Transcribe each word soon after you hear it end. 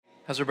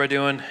How's everybody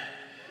doing?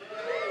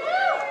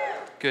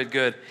 Good,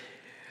 good.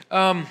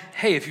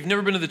 Hey, if you've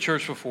never been to the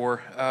church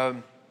before,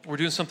 we're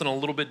doing something a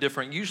little bit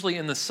different. Usually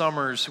in the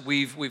summers,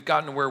 we've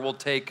gotten to where we'll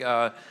take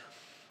a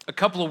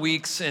couple of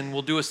weeks and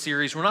we'll do a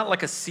series. We're not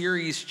like a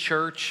series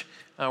church.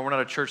 We're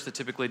not a church that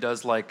typically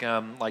does like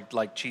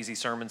cheesy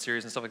sermon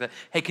series and stuff like that.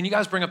 Hey, can you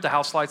guys bring up the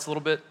house lights a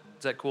little bit?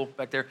 Is that cool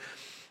back there?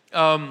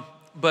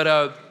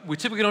 But we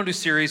typically don't do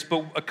series,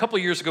 but a couple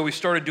of years ago, we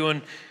started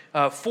doing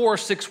 4 or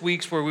 6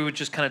 weeks where we would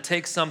just kind of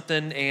take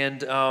something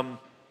and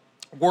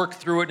work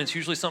through it. And it's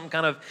usually something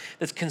kind of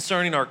that's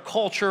concerning our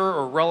culture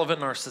or relevant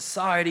in our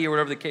society or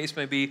whatever the case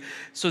may be.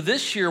 So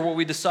this year, what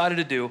we decided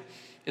to do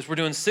is we're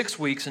doing 6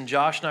 weeks, and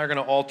Josh and I are going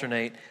to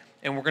alternate,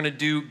 and we're going to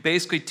do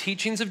basically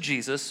teachings of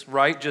Jesus,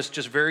 right?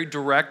 Just very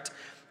direct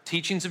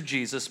teachings of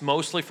Jesus,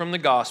 mostly from the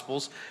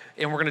Gospels,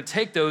 and we're going to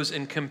take those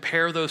and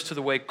compare those to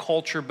the way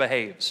culture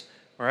behaves,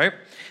 all right?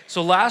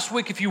 So last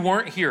week, if you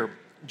weren't here,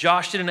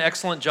 Josh did an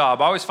excellent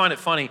job. I always find it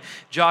funny.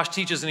 Josh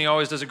teaches and he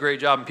always does a great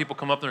job, and people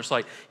come up and they're just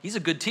like, he's a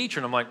good teacher.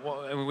 And I'm like,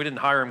 well, I mean, we didn't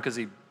hire him because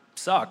he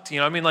sucked. You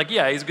know what I mean? Like,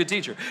 yeah, he's a good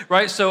teacher,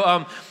 right?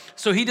 So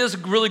he does a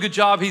really good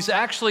job. He's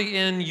actually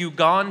in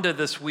Uganda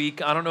this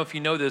week. I don't know if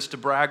you know this, to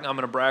brag. I'm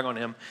going to brag on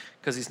him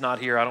because he's not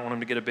here. I don't want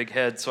him to get a big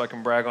head so I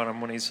can brag on him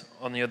when he's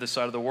on the other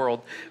side of the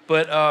world.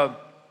 But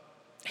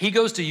he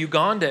goes to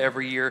Uganda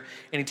every year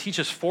and he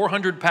teaches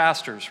 400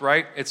 pastors,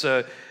 right? It's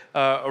a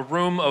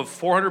room of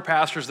 400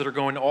 pastors that are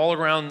going all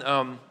around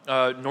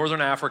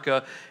northern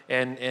Africa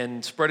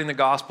and spreading the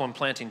gospel and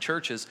planting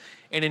churches.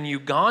 And in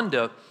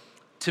Uganda,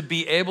 to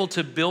be able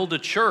to build a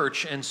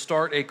church and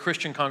start a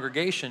Christian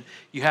congregation,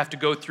 you have to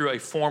go through a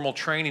formal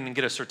training and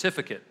get a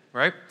certificate,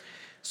 right?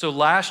 So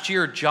last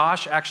year,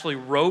 Josh actually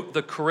wrote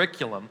the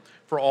curriculum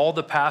for all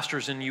the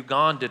pastors in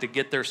Uganda to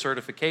get their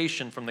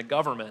certification from the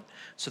government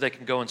so they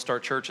can go and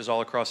start churches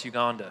all across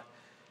Uganda.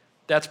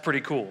 That's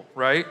pretty cool,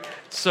 right?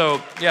 So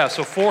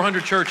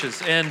 400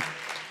 churches. And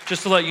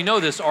just to let you know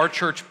this, our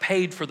church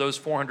paid for those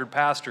 400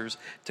 pastors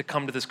to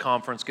come to this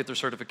conference, get their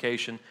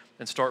certification,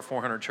 and start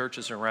 400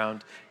 churches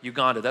around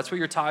Uganda. That's what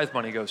your tithe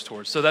money goes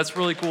towards. So that's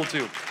really cool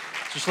too.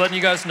 Just letting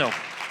you guys know.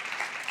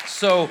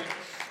 So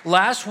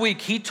last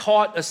week, he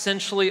taught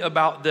essentially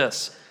about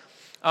this,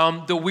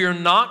 that we are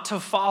not to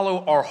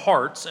follow our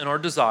hearts and our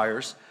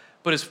desires,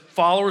 but as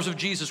followers of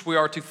Jesus, we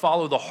are to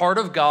follow the heart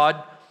of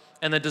God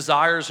and the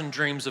desires and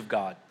dreams of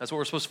God. That's what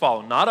we're supposed to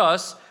follow. Not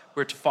us,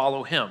 we're to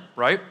follow him,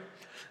 right?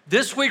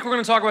 This week, we're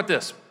going to talk about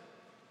this,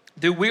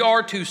 that we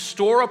are to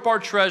store up our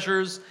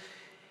treasures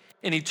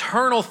in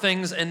eternal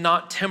things and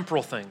not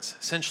temporal things.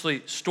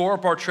 Essentially, store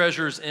up our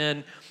treasures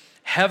in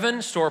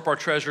heaven, store up our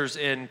treasures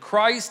in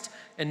Christ,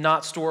 and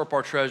not store up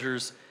our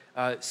treasures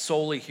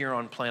solely here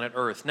on planet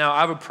Earth. Now, I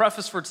have a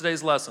preface for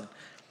today's lesson,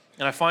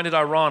 and I find it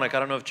ironic, I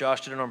don't know if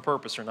Josh did it on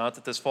purpose or not,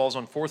 that this falls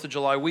on 4th of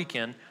July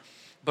weekend,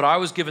 but I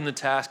was given the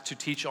task to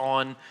teach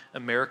on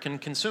American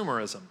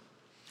consumerism.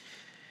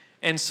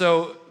 And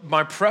so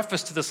my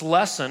preface to this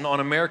lesson on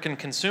American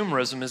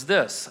consumerism is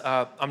this.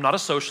 I'm not a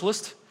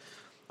socialist.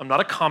 I'm not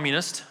a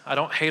communist. I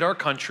don't hate our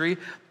country.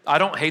 I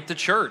don't hate the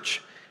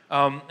church.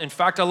 In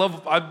fact, I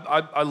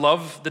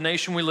love the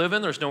nation we live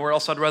in. There's nowhere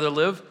else I'd rather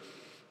live.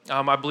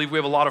 I believe we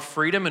have a lot of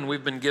freedom, and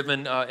we've been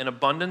given in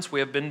abundance. We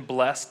have been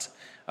blessed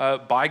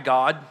by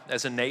God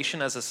as a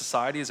nation, as a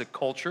society, as a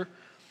culture.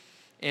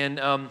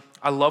 And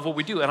I love what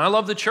we do. And I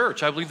love the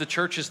church. I believe the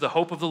church is the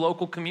hope of the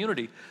local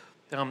community.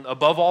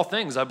 Above all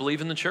things, I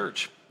believe in the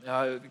church,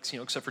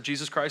 except for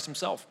Jesus Christ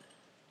himself.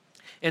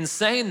 In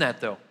saying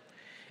that, though,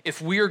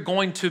 if we are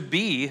going to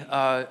be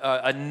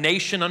a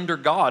nation under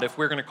God, if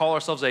we're going to call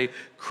ourselves a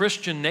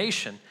Christian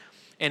nation,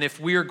 and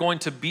if we are going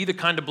to be the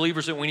kind of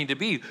believers that we need to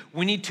be,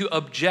 we need to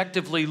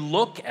objectively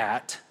look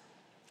at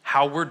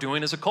how we're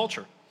doing as a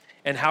culture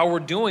and how we're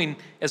doing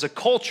as a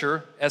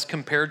culture as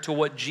compared to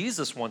what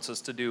Jesus wants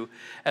us to do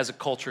as a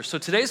culture. So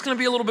today's going to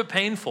be a little bit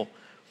painful.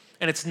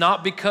 And it's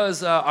not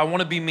because I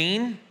want to be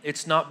mean.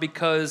 It's not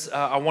because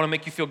I want to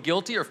make you feel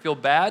guilty or feel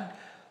bad.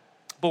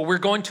 But we're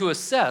going to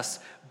assess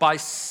by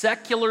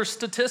secular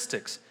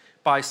statistics,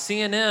 by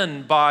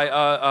CNN,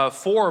 by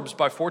Forbes,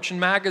 by Fortune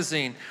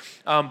magazine,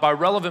 by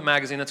Relevant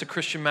magazine, that's a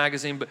Christian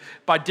magazine, but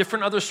by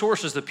different other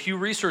sources, the Pew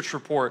Research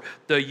Report,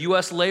 the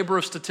U.S. Labor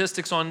of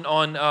Statistics on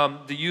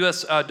the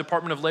U.S.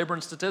 Department of Labor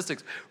and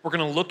Statistics. We're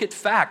going to look at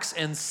facts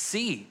and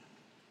see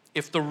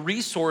if the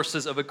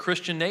resources of a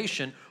Christian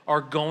nation are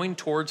going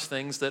towards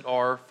things that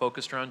are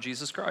focused around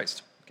Jesus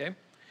Christ, okay?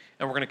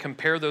 And we're going to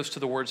compare those to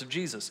the words of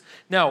Jesus.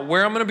 Now,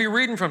 where I'm going to be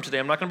reading from today,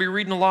 I'm not going to be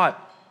reading a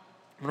lot.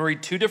 I'm going to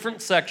read 2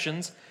 different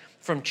sections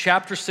from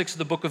chapter 6 of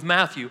the book of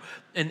Matthew.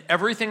 And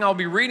everything I'll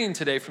be reading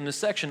today from this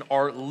section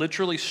are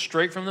literally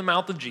straight from the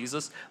mouth of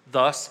Jesus,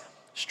 thus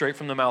straight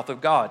from the mouth of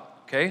God,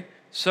 okay?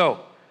 So,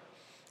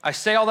 I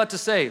say all that to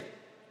say,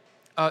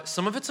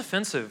 some of it's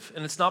offensive,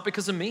 and it's not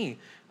because of me.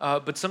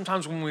 But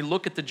sometimes when we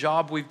look at the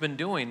job we've been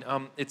doing,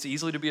 it's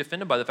easily to be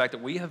offended by the fact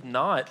that we have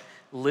not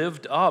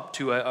lived up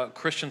to a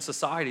Christian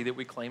society that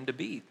we claim to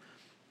be.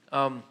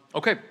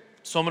 Okay,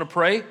 so I'm going to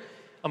pray.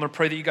 I'm going to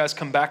pray that you guys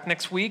come back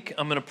next week.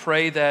 I'm going to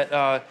pray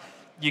that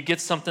you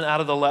get something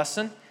out of the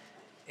lesson.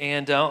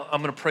 And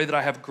I'm going to pray that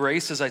I have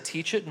grace as I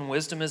teach it and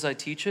wisdom as I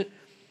teach it,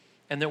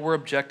 and that we're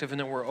objective and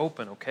that we're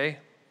open, okay?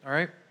 All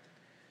right?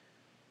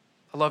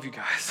 I love you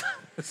guys.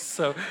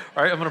 So,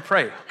 all right, I'm going to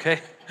pray,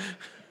 okay?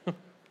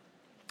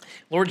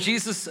 Lord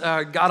Jesus,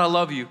 God, I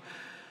love you.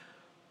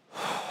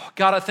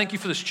 God, I thank you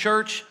for this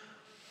church.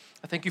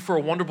 I thank you for a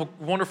wonderful,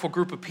 wonderful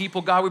group of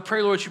people. God, we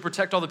pray, Lord, that you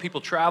protect all the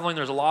people traveling.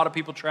 There's a lot of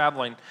people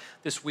traveling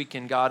this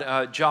weekend,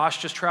 God.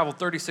 Josh just traveled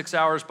 36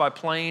 hours by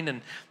plane,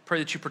 and pray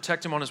that you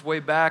protect him on his way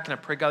back. And I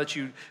pray, God, that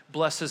you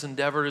bless his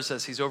endeavors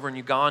as he's over in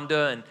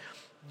Uganda, and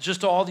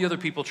just all the other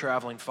people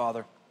traveling,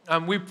 Father.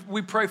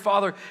 We pray,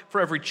 Father, for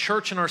every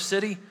church in our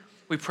city.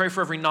 We pray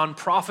for every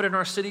nonprofit in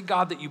our city,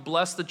 God, that you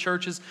bless the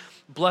churches,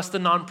 bless the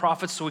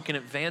nonprofits so we can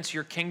advance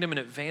your kingdom and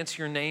advance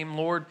your name,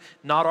 Lord.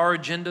 Not our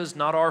agendas,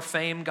 not our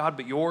fame, God,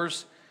 but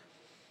yours.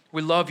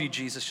 We love you,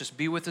 Jesus. Just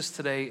be with us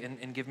today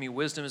and give me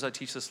wisdom as I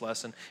teach this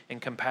lesson,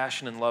 and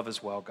compassion and love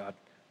as well, God.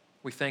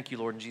 We thank you,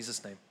 Lord, in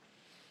Jesus' name.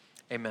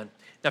 Amen.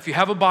 Now, if you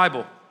have a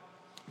Bible,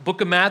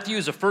 Book of Matthew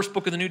is the first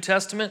book of the New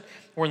Testament.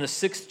 We're in the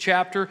 6th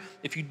chapter.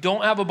 If you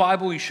don't have a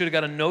Bible, you should have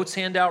got a notes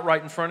handout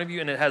right in front of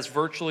you, and it has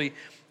virtually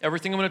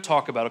everything I'm going to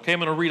talk about, okay? I'm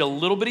going to read a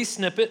little bitty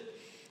snippet,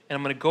 and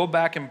I'm going to go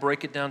back and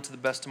break it down to the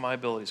best of my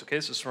abilities, okay?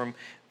 This is from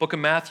Book of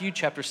Matthew,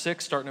 chapter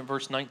 6, starting at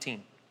verse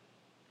 19.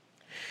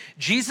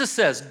 Jesus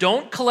says,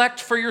 "Don't collect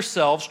for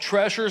yourselves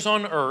treasures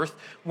on earth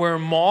where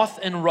moth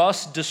and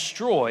rust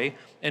destroy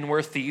and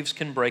where thieves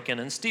can break in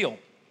and steal.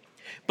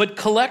 But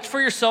collect for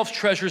yourselves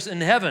treasures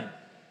in heaven,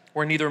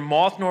 where neither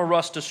moth nor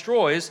rust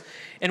destroys,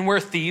 and where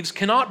thieves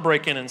cannot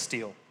break in and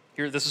steal."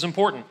 Here, this is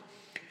important.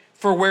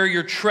 "For where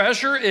your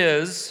treasure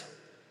is,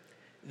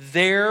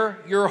 there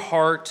your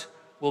heart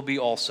will be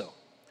also."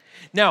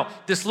 Now,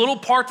 this little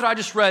part that I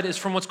just read is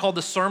from what's called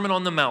the Sermon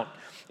on the Mount.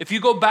 If you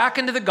go back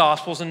into the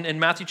Gospels in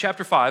Matthew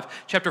chapter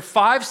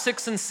 5,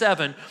 6, and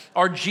 7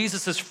 are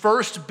Jesus'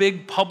 first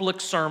big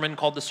public sermon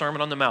called the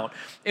Sermon on the Mount.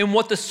 And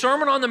what the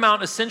Sermon on the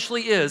Mount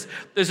essentially is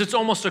it's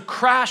almost a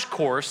crash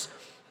course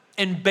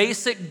and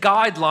basic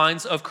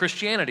guidelines of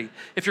Christianity.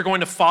 If you're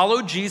going to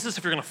follow Jesus,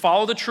 if you're going to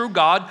follow the true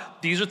God,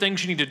 these are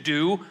things you need to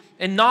do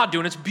and not do.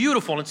 And it's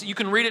beautiful. And you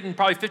can read it in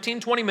probably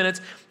 15, 20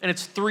 minutes, and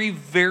it's 3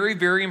 very,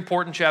 very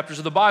important chapters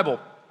of the Bible.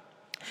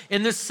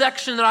 In this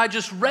section that I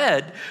just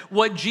read,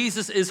 what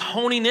Jesus is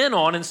honing in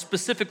on and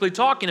specifically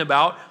talking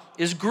about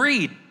is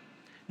greed.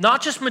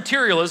 Not just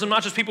materialism,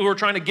 not just people who are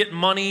trying to get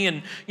money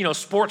and,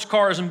 sports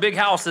cars and big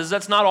houses.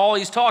 That's not all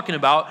he's talking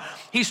about.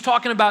 He's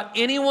talking about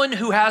anyone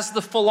who has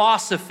the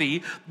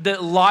philosophy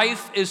that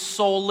life is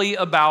solely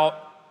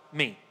about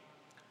me.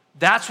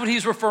 That's what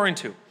he's referring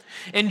to.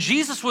 And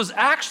Jesus was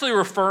actually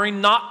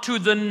referring not to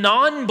the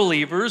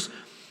non-believers,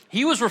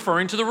 he was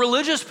referring to the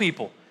religious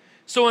people.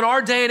 So in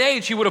our day and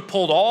age, he would have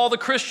pulled all the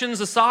Christians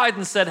aside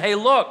and said, "Hey,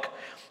 look,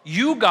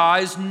 you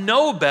guys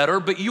know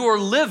better, but you are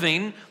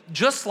living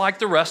just like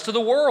the rest of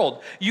the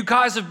world. You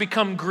guys have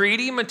become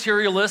greedy,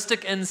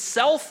 materialistic, and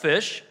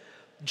selfish,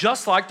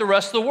 just like the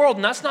rest of the world.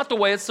 And that's not the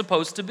way it's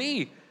supposed to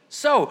be."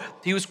 So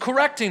he was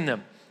correcting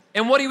them.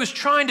 And what he was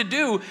trying to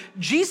do,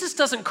 Jesus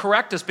doesn't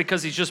correct us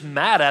because he's just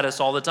mad at us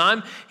all the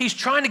time. He's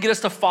trying to get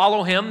us to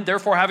follow him,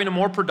 therefore having a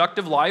more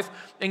productive life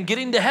and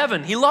getting to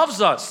heaven. He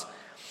loves us.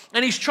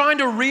 And he's trying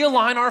to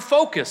realign our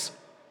focus.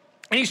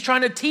 And he's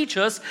trying to teach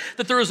us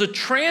that there is a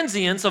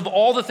transience of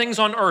all the things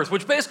on earth,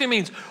 which basically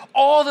means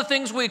all the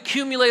things we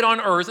accumulate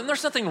on earth. And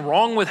there's nothing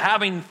wrong with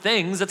having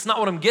things. That's not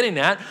what I'm getting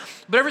at.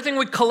 But everything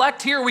we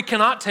collect here, we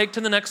cannot take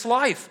to the next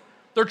life.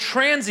 They're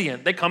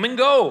transient. They come and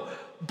go.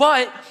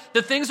 But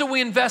the things that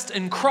we invest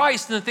in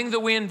Christ and the things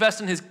that we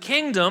invest in his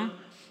kingdom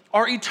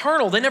are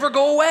eternal. They never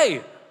go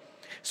away.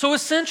 So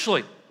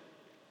essentially,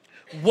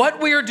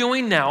 what we are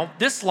doing now,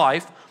 this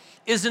life,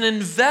 is an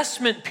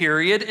investment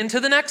period into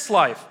the next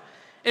life.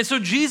 And so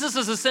Jesus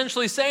is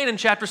essentially saying in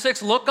chapter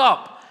 6, look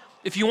up.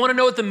 If you want to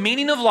know what the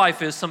meaning of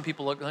life is, some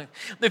people look like,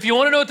 if you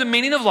want to know what the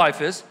meaning of life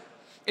is,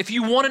 if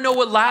you want to know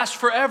what lasts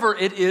forever,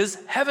 it is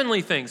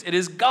heavenly things. It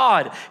is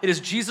God. It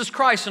is Jesus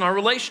Christ and our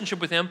relationship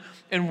with him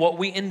and what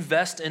we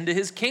invest into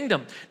his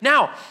kingdom.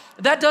 Now,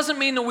 that doesn't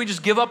mean that we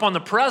just give up on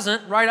the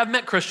present, right? I've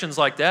met Christians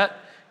like that.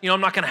 I'm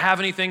not going to have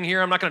anything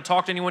here. I'm not going to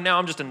talk to anyone now.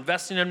 I'm just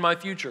investing in my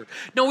future.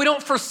 No, we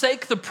don't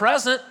forsake the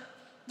present.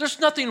 There's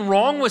nothing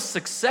wrong with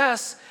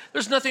success.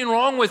 There's nothing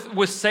wrong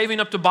with saving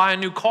up to buy a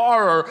new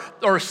car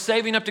or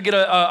saving up to get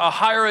a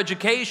higher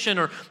education,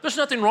 or there's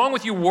nothing wrong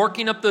with you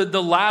working up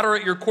the ladder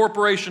at your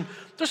corporation.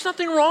 There's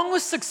nothing wrong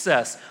with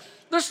success.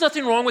 There's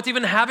nothing wrong with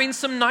even having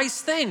some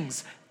nice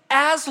things,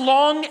 as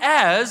long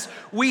as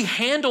we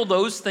handle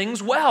those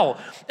things well.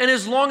 And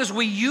as long as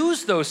we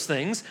use those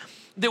things,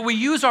 that we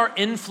use our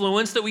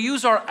influence, that we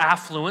use our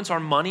affluence, our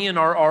money and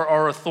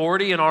our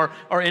authority and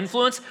our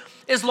influence,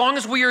 as long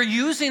as we are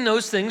using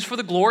those things for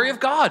the glory of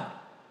God.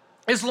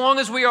 As long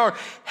as we are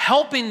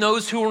helping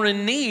those who are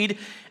in need,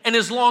 and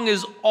as long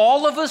as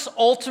all of us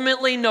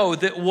ultimately know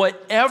that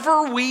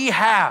whatever we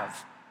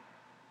have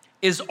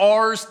is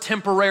ours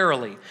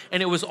temporarily,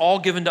 and it was all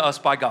given to us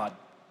by God.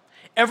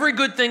 Every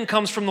good thing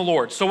comes from the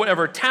Lord. So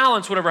whatever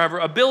talents, whatever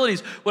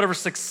abilities, whatever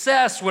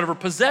success, whatever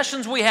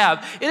possessions we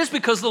have, it is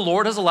because the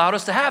Lord has allowed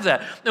us to have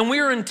that. And we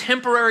are in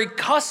temporary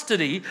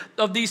custody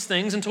of these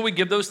things until we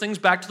give those things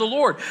back to the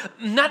Lord.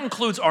 And that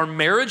includes our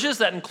marriages,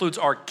 that includes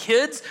our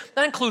kids,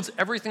 that includes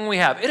everything we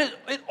have.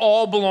 It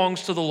all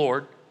belongs to the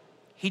Lord.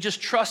 He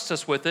just trusts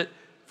us with it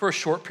for a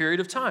short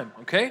period of time,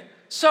 okay?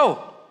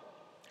 So,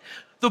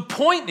 the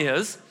point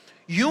is,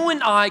 you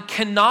and I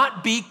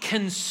cannot be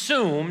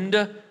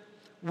consumed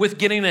with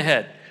getting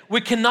ahead. We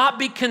cannot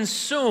be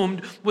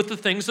consumed with the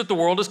things that the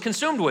world is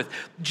consumed with.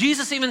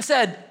 Jesus even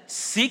said,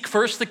 seek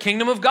first the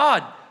kingdom of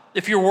God.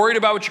 If you're worried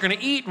about what you're gonna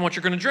eat and what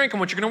you're gonna drink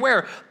and what you're gonna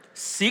wear,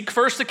 seek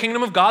first the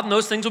kingdom of God and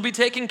those things will be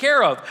taken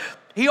care of.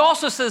 He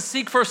also says,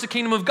 seek first the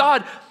kingdom of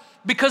God,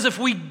 because if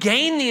we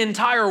gain the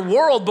entire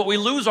world but we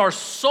lose our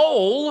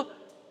soul,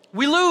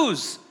 we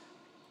lose.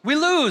 We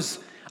lose.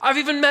 I've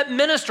even met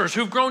ministers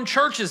who've grown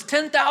churches,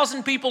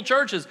 10,000 people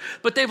churches,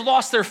 but they've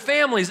lost their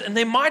families and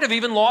they might have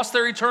even lost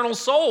their eternal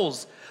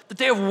souls. That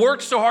they have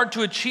worked so hard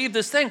to achieve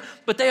this thing,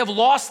 but they have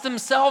lost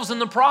themselves in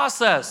the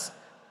process.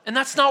 And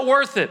that's not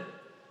worth it.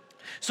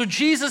 So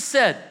Jesus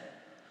said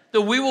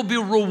that we will be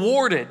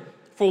rewarded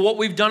for what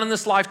we've done in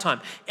this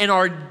lifetime. And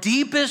our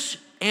deepest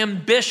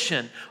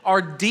ambition,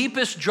 our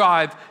deepest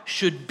drive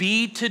should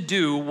be to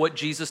do what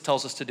Jesus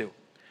tells us to do.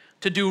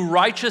 To do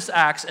righteous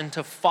acts and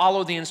to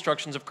follow the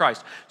instructions of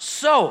Christ.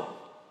 So,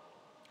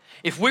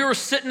 if we were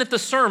sitting at the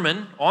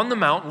Sermon on the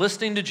Mount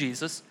listening to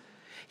Jesus,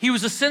 he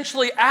was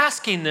essentially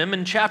asking them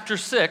in chapter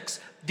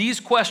 6 these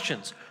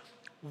questions.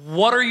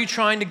 What are you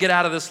trying to get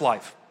out of this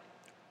life?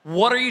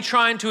 What are you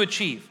trying to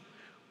achieve?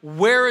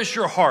 Where is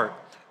your heart?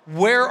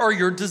 Where are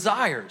your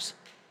desires?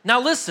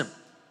 Now listen,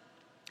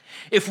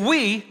 if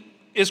we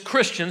as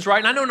Christians, right?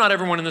 And I know not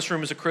everyone in this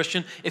room is a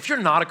Christian. If you're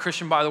not a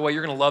Christian, by the way,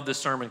 you're gonna love this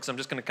sermon because I'm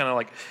just gonna kind of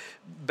like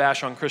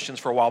bash on Christians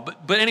for a while.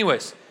 But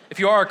anyways, if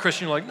you are a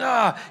Christian, you're like,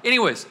 nah.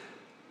 Anyways,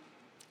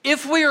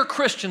 if we are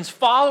Christians,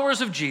 followers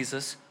of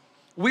Jesus,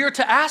 we are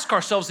to ask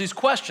ourselves these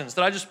questions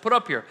that I just put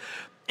up here.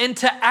 And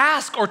to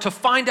ask or to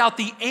find out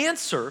the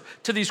answer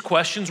to these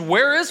questions,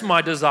 where is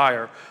my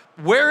desire?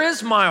 Where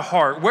is my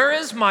heart? Where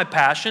is my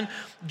passion?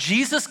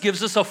 Jesus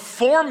gives us a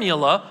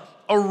formula,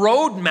 a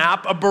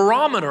roadmap, a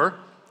barometer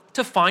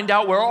to find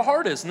out where our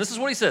heart is. And this is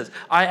what he says.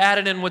 I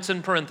added in what's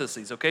in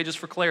parentheses, okay, just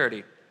for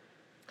clarity.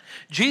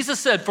 Jesus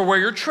said, for where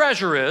your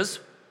treasure is,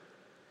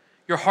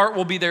 your heart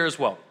will be there as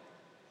well.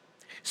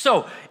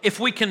 So if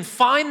we can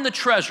find the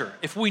treasure,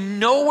 if we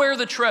know where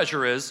the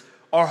treasure is,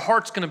 our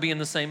heart's gonna be in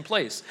the same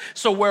place.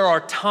 So where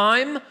our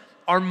time,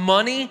 our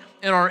money,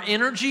 and our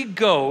energy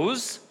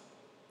goes,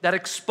 that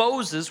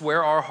exposes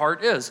where our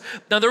heart is.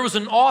 Now there was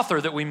an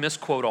author that we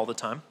misquote all the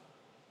time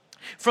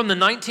from the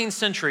 19th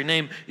century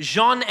named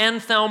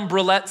Jean-Anthelme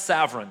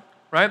Brillat-Savarin,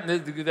 right?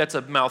 That's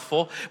a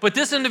mouthful. But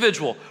this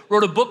individual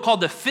wrote a book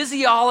called The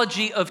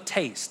Physiology of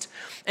Taste.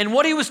 And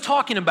what he was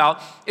talking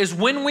about is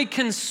when we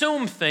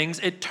consume things,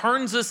 it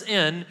turns us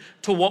in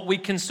to what we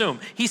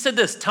consume. He said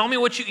this, tell me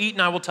what you eat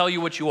and I will tell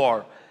you what you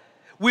are.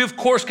 We of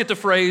course get the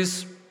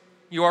phrase,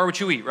 you are what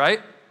you eat,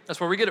 right? That's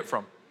where we get it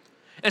from.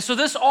 And so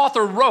this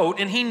author wrote,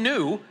 and he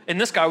knew, and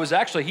this guy was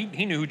actually,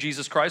 he knew who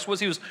Jesus Christ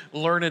was. He was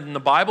learned in the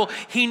Bible.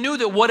 He knew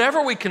that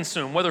whatever we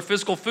consume, whether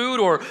physical food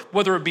or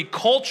whether it be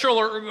cultural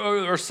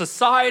or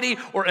society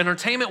or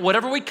entertainment,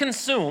 whatever we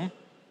consume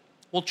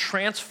will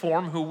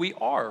transform who we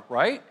are,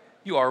 right?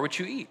 You are what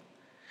you eat.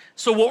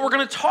 So what we're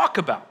gonna talk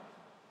about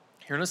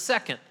here in a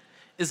second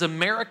is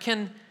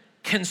American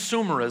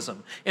consumerism.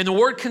 And the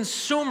word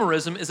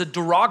consumerism is a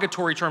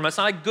derogatory term. That's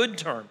not a good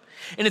term.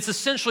 And it's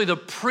essentially the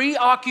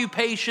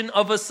preoccupation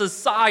of a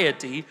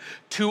society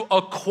to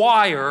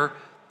acquire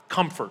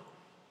comfort.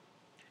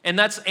 And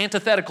that's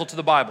antithetical to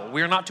the Bible.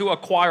 We are not to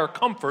acquire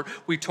comfort.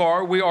 We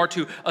are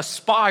to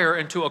aspire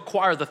and to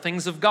acquire the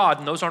things of God,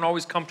 and those aren't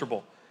always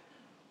comfortable.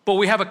 But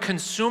we have a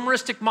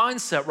consumeristic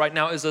mindset right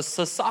now as a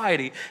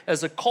society,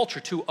 as a culture,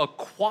 to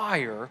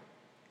acquire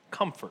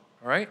comfort,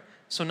 all right?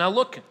 So now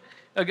look,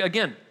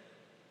 again,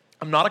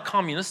 I'm not a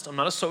communist. I'm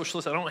not a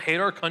socialist. I don't hate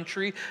our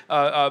country.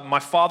 My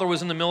father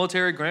was in the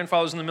military.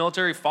 Grandfather was in the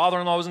military.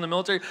 Father-in-law was in the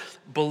military.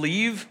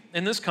 Believe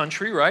in this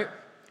country, right?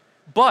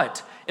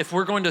 But if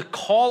we're going to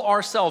call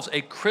ourselves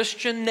a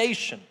Christian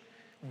nation,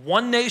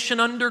 one nation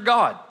under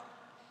God,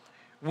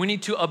 we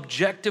need to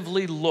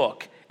objectively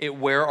look at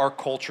where our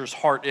culture's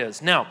heart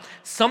is. Now,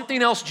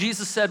 something else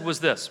Jesus said was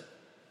this.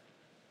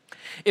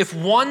 If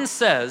one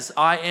says,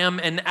 I am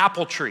an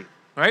apple tree,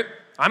 right?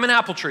 I'm an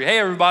apple tree. Hey,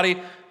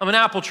 everybody, I'm an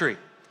apple tree.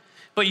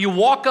 But you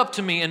walk up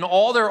to me and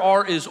all there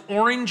are is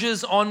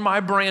oranges on my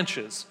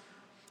branches.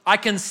 I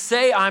can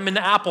say I'm an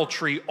apple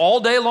tree all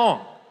day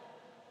long,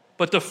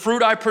 but the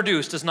fruit I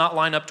produce does not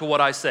line up to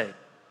what I say.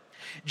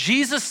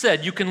 Jesus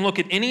said you can look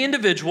at any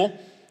individual,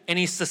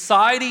 any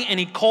society,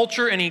 any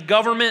culture, any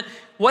government,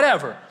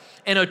 whatever,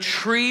 and a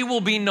tree will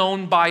be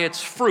known by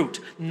its fruit,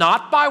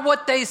 not by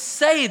what they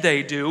say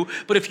they do,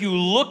 but if you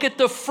look at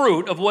the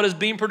fruit of what is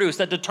being produced,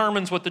 that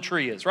determines what the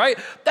tree is, right?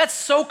 That's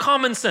so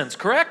common sense,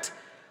 correct?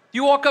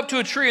 You walk up to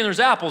a tree and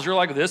there's apples, you're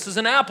like, this is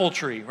an apple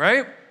tree,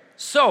 right?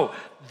 So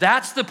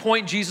that's the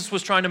point Jesus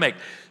was trying to make.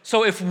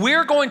 So if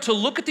we're going to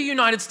look at the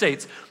United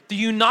States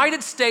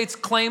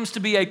claims to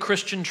be a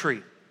Christian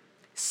tree.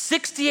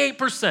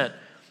 68%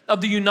 of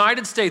the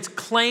United States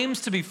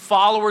claims to be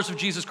followers of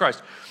Jesus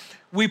Christ.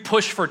 We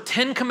push for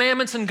 10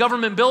 commandments in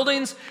government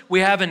buildings.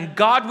 We have in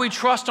God we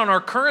trust on our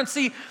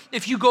currency.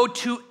 If you go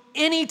to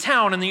any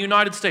town in the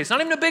United States,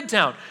 not even a big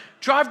town,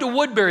 drive to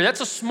Woodbury,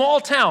 that's a small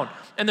town,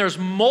 and there's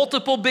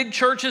multiple big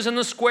churches in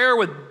the square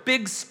with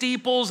big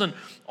steeples and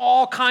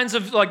all kinds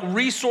of like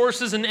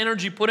resources and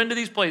energy put into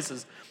these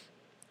places.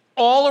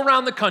 All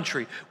around the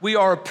country, we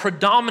are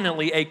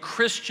predominantly a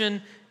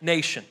Christian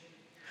nation.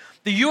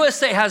 The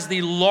USA has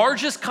the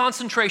largest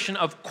concentration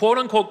of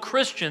quote-unquote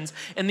Christians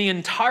in the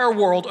entire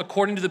world,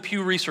 according to the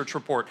Pew Research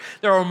Report.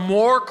 There are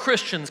more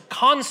Christians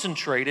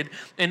concentrated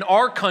in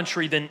our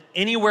country than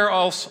anywhere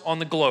else on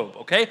the globe,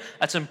 okay?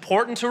 That's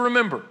important to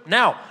remember.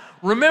 Now,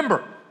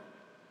 remember,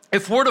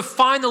 if we're to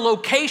find the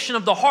location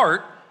of the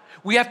heart,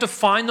 we have to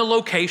find the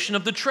location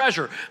of the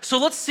treasure. So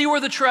let's see where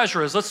the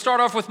treasure is. Let's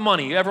start off with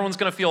money. Everyone's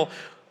gonna feel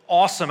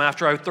awesome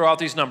after I throw out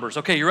these numbers.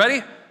 Okay, you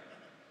ready?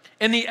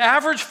 In the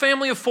average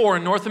family of four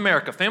in North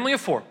America, family of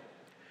four,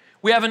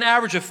 we have an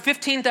average of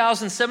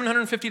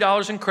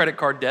 $15,750 in credit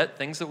card debt,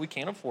 things that we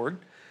can't afford.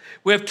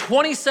 We have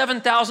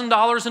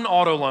 $27,000 in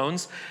auto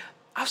loans.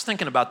 I was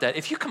thinking about that.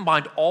 If you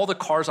combined all the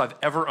cars I've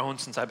ever owned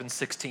since I've been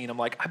 16, I'm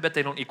like, I bet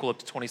they don't equal up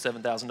to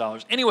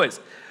 $27,000. Anyways,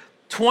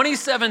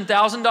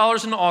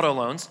 $27,000 in auto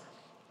loans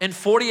and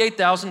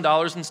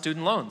 $48,000 in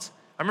student loans.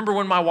 I remember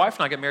when my wife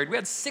and I got married, we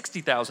had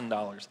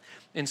 $60,000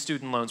 in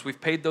student loans.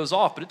 We've paid those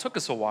off, but it took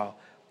us a while.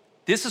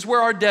 This is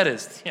where our debt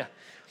is. Yeah.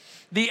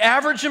 The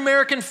average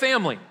American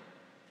family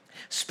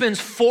spends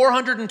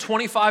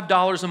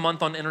 $425 a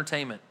month on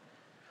entertainment.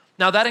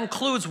 Now that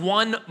includes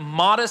one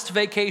modest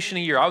vacation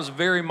a year. I was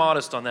very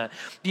modest on that.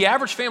 The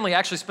average family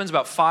actually spends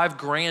about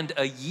 $5,000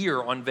 a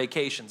year on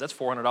vacations. That's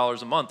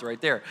 $400 a month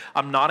right there.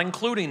 I'm not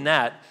including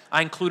that.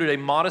 I included a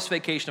modest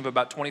vacation of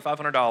about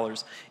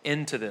 $2,500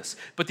 into this.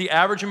 But the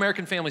average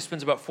American family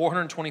spends about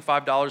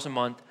 $425 a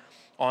month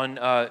on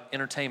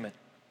entertainment.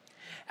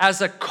 As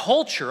a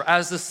culture,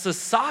 as a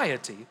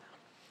society,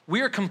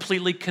 we are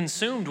completely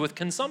consumed with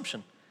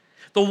consumption.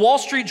 The Wall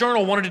Street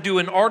Journal wanted to do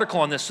an article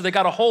on this, so they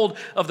got a hold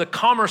of the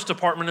Commerce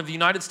Department of the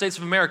United States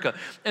of America,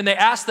 and they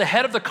asked the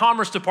head of the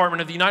Commerce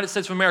Department of the United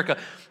States of America,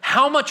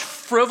 how much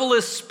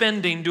frivolous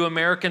spending do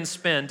Americans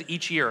spend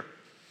each year?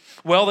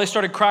 Well, they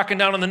started cracking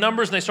down on the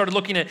numbers, and they started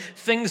looking at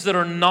things that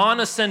are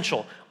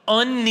non-essential,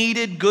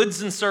 unneeded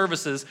goods and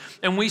services,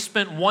 and we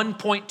spent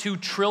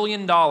 $1.2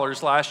 trillion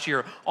last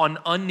year on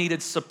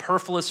unneeded,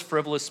 superfluous,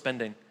 frivolous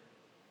spending.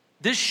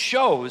 This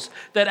shows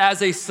that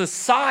as a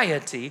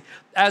society,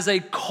 as a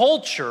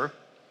culture,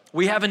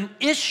 we have an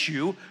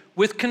issue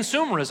with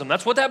consumerism.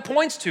 That's what that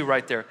points to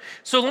right there.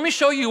 So let me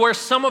show you where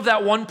some of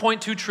that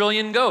 $1.2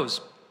 trillion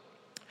goes.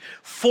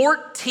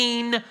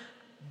 $14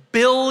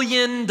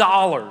 billion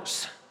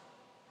goes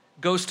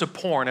to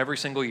porn every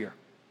single year.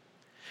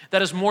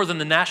 That is more than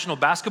the National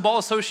Basketball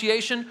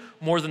Association,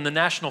 more than the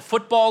National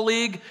Football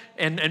League,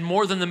 and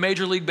more than the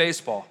Major League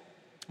Baseball.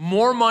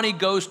 More money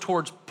goes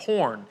towards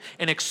porn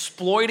and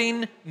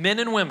exploiting men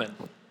and women.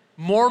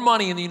 More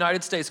money in the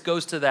United States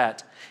goes to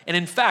that. And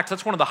in fact,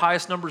 that's one of the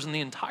highest numbers in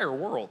the entire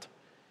world.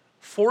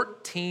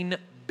 $14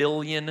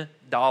 billion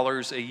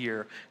a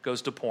year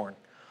goes to porn.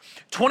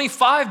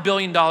 $25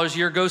 billion a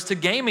year goes to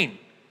gaming,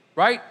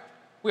 right?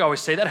 We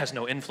always say that has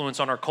no influence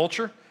on our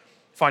culture.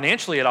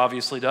 Financially, it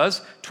obviously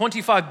does.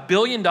 $25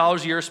 billion a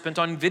year spent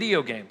on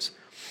video games.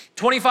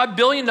 $25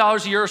 billion a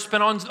year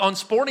spent on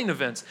sporting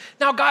events.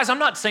 Now, guys, I'm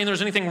not saying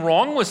there's anything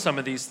wrong with some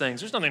of these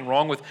things. There's nothing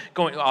wrong with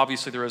going,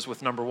 obviously there is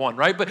with number one,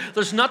 right? But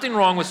there's nothing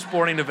wrong with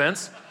sporting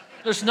events.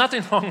 There's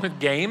nothing wrong with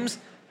games.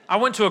 I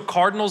went to a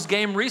Cardinals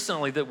game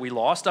recently that we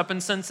lost up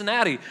in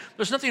Cincinnati.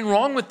 There's nothing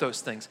wrong with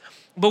those things.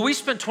 But we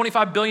spent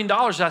 $25 billion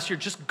last year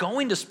just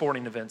going to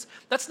sporting events.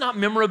 That's not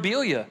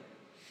memorabilia.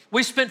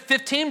 We spent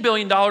 $15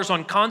 billion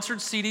on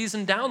concerts, CDs,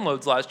 and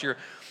downloads last year.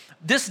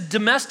 This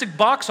domestic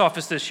box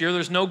office this year,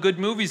 there's no good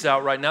movies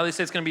out right now. They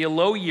say it's going to be a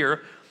low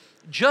year.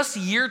 Just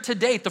year to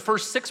date, the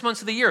first 6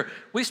 months of the year,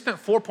 we spent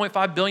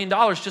 $4.5 billion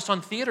just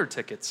on theater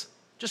tickets,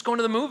 just going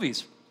to the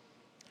movies.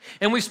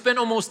 And we spent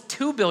almost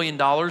 $2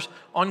 billion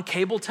on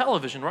cable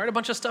television, right? A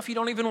bunch of stuff you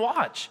don't even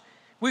watch.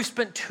 We've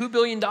spent $2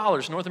 billion,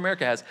 North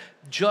America has,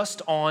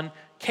 just on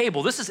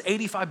cable. This is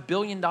 $85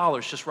 billion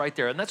just right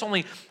there. And that's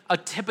only a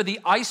tip of the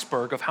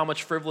iceberg of how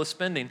much frivolous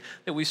spending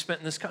that we've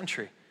spent in this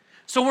country.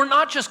 So we're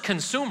not just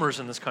consumers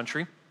in this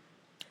country.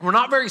 We're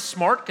not very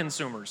smart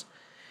consumers.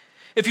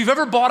 If you've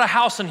ever bought a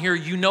house in here,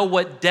 you know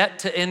what debt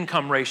to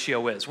income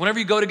ratio is. Whenever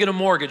you go to get a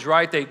mortgage,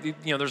 right,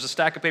 there's a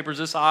stack of papers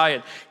this high,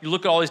 and you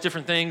look at all these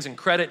different things and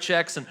credit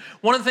checks, and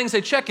one of the things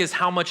they check is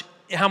how much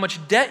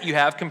debt you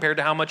have compared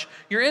to how much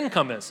your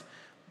income is.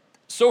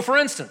 So for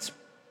instance,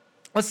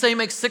 let's say you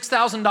make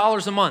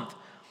 $6,000 a month,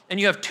 and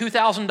you have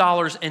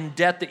 $2,000 in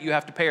debt that you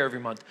have to pay every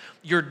month.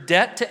 Your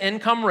debt to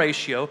income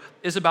ratio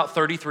is about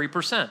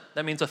 33%.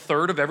 That means a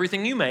third of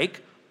everything you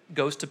make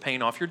goes to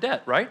paying off your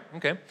debt, right?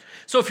 Okay.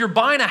 So if you're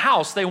buying a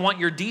house, they want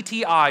your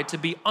DTI to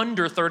be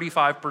under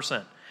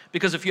 35%.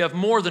 Because if you have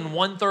more than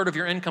 1/3 of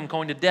your income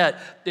going to debt,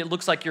 it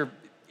looks like you're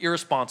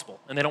irresponsible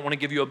and they don't want to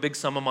give you a big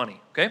sum of money,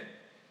 okay?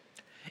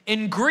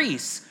 In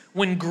Greece,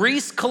 when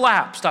Greece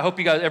collapsed, I hope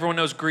everyone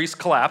knows Greece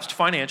collapsed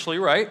financially,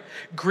 right?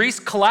 Greece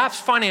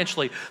collapsed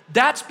financially.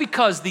 That's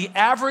because the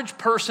average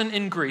person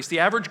in Greece, the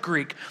average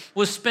Greek,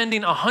 was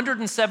spending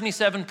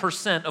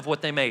 177% of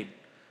what they made.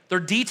 Their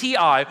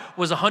DTI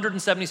was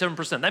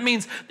 177%. That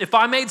means if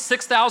I made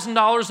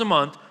 $6,000 a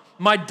month,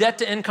 my debt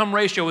to income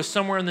ratio was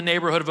somewhere in the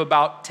neighborhood of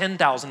about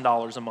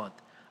 $10,000 a month.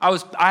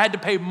 I had to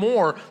pay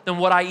more than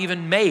what I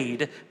even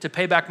made to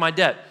pay back my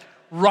debt.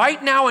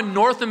 Right now in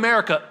North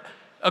America,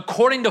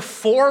 according to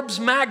Forbes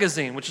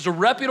magazine, which is a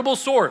reputable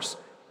source,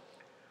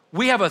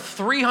 we have a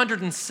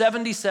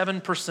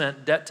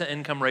 377% debt to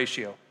income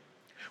ratio.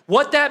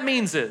 What that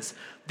means is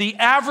the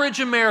average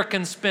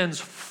American spends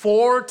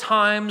 4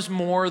 times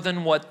more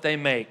than what they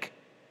make.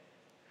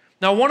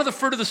 Now, one of the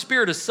fruit of the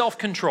Spirit is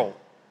self-control.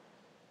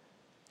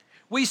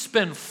 We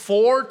spend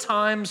 4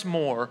 times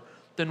more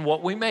than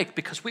what we make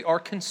because we are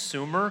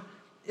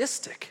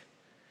consumeristic.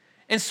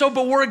 And so,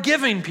 but we're a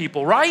giving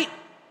people, right?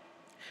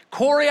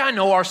 Corey, I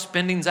know our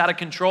spending's out of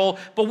control,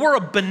 but we're a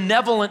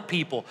benevolent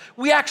people.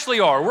 We actually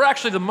are. We're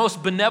actually the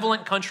most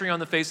benevolent country on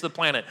the face of the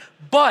planet.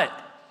 But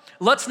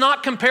let's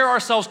not compare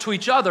ourselves to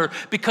each other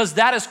because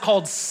that is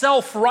called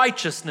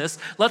self-righteousness.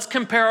 Let's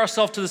compare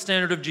ourselves to the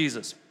standard of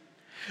Jesus.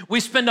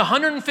 We spend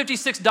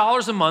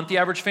 $156 a month, the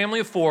average family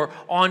of 4,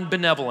 on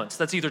benevolence.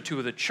 That's either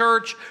to the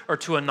church or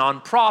to a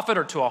nonprofit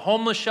or to a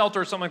homeless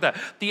shelter or something like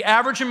that. The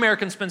average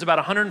American spends about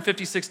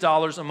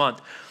 $156 a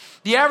month.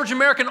 The average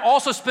American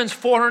also spends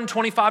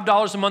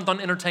 $425 a month on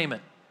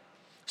entertainment.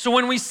 So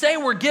when we say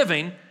we're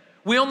giving,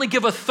 we only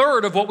give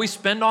 1/3 of what we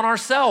spend on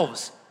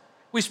ourselves.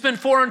 We spend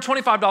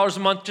 $425 a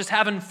month just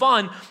having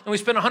fun, and we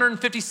spend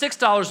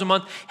 $156 a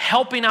month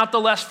helping out the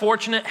less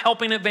fortunate,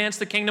 helping advance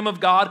the kingdom of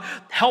God,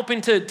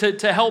 helping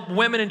to help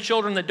women and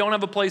children that don't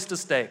have a place to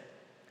stay.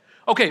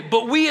 Okay,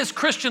 but we as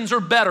Christians are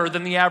better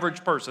than the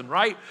average person,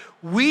 right?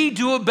 We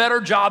do a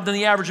better job than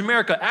the average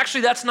American.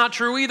 Actually, that's not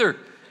true either.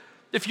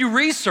 If you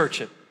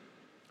research it,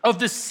 of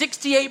the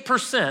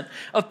 68%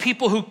 of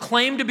people who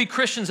claim to be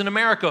Christians in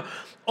America,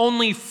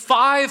 only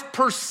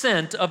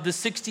 5% of the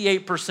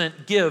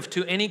 68% give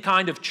to any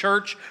kind of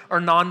church or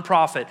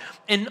nonprofit.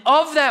 And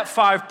of that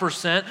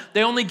 5%,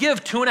 they only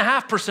give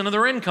 2.5% of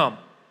their income.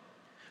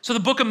 So the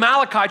book of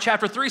Malachi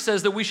chapter 3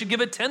 says that we should give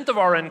 1/10 of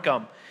our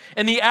income.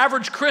 And the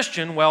average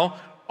Christian, well,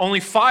 only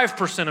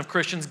 5% of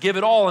Christians give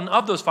it all. And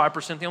of those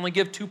 5%, they only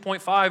give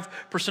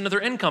 2.5% of their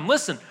income.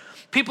 Listen,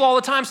 people all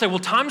the time say, well,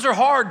 times are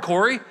hard,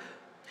 Corey.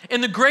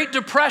 In the Great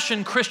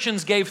Depression,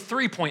 Christians gave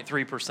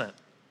 3.3%.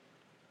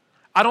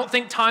 I don't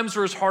think times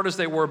are as hard as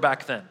they were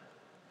back then.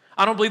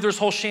 I don't believe there's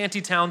whole shanty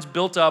towns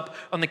built up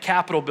on the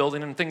Capitol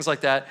building and things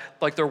like that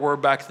like there were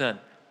back then.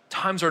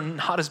 Times are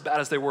not as bad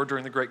as they were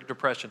during the Great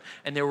Depression,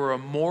 and they were a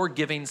more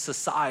giving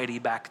society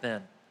back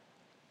then.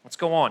 Let's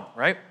go on,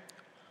 right?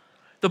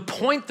 The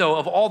point, though,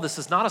 of all this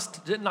is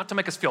not to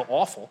make us feel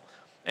awful,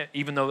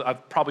 even though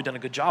I've probably done a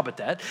good job at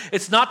that.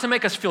 It's not to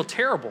make us feel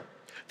terrible.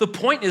 The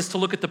point is to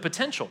look at the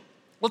potential.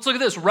 Let's look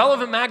at this.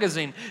 Relevant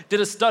Magazine did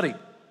a study,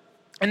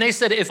 and they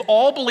said if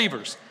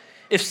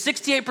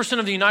 68%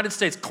 of the United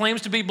States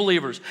claims to be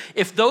believers,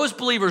 if those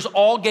believers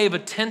all gave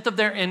 1/10 of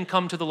their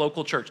income to the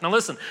local church. Now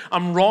listen,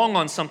 I'm wrong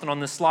on something on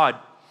this slide.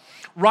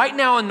 Right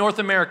now in North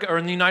America, or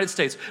in the United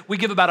States, we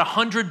give about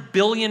 $100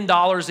 billion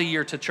a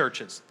year to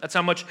churches. That's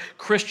how much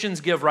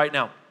Christians give right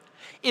now.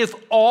 If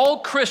all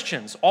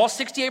Christians, all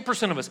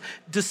 68% of us,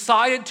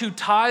 decided to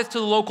tithe to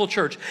the local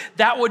church,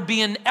 that would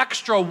be an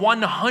extra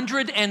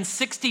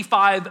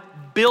 $165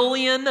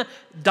 billion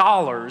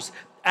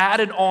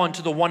added on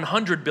to the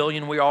 $100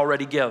 billion we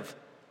already give.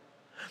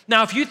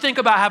 Now, if you think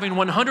about having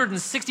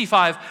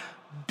 $165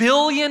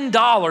 billion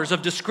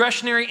of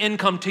discretionary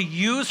income to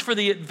use for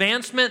the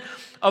advancement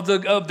of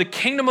the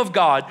kingdom of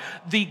God,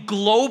 the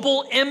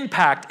global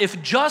impact, if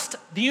just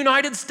the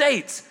United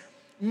States,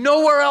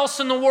 nowhere else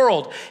in the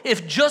world,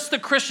 if just the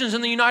Christians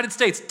in the United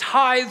States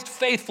tithed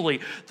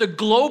faithfully, the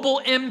global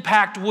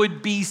impact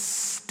would be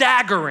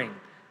staggering.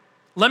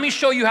 Let me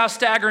show you how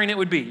staggering it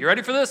would be. You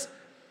ready for this?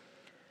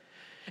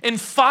 In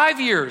 5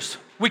 years,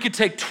 we could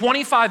take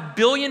 $25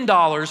 billion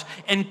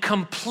and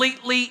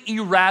completely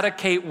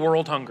eradicate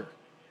world hunger.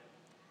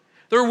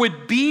 There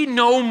would be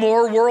no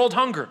more world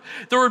hunger.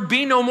 There would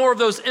be no more of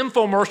those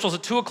infomercials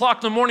at 2 o'clock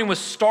in the morning with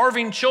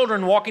starving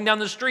children walking down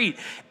the street.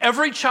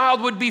 Every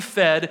child would be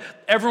fed.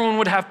 Everyone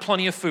would have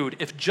plenty of food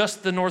if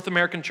just the North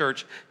American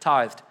church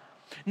tithed.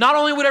 Not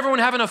only would everyone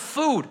have enough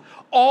food,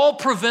 all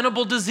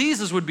preventable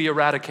diseases would be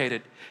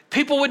eradicated.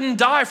 People wouldn't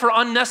die for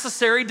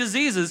unnecessary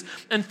diseases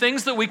and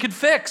things that we could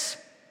fix.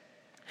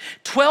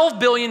 $12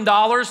 billion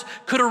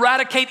could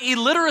eradicate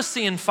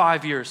illiteracy in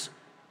 5 years.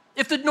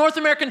 If the North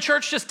American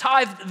church just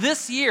tithed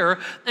this year,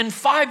 in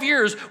 5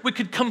 years, we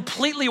could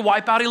completely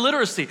wipe out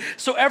illiteracy.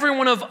 So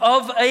everyone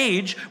of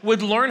age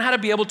would learn how to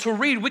be able to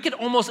read. We could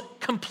almost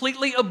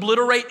completely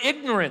obliterate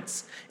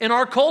ignorance in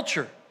our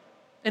culture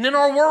and in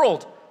our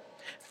world.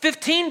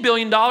 $15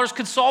 billion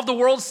could solve the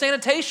world's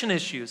sanitation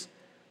issues.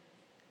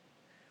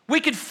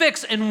 We could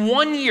fix, in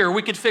 1 year,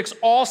 we could fix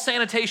all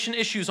sanitation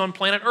issues on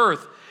planet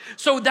Earth.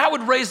 So that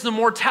would raise the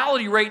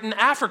mortality rate in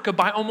Africa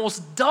by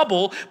almost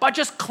double by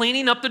just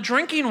cleaning up the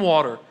drinking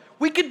water.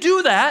 We could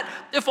do that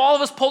if all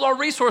of us pulled our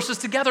resources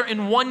together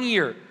in 1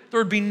 year. There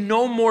would be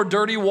no more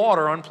dirty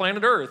water on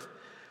planet Earth.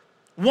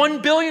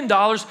 $1 billion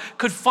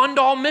could fund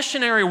all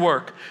missionary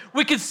work.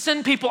 We could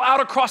send people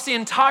out across the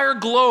entire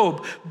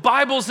globe,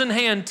 Bibles in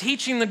hand,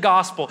 teaching the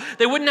gospel.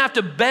 They wouldn't have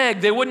to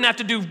beg. They wouldn't have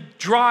to do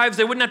drives.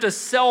 They wouldn't have to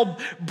sell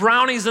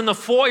brownies in the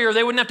foyer.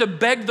 They wouldn't have to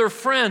beg their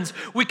friends.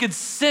 We could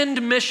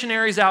send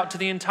missionaries out to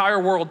the entire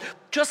world,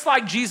 just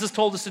like Jesus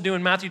told us to do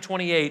in Matthew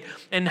 28,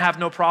 and have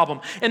no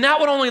problem. And that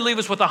would only leave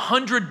us with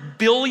 $100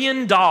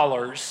 billion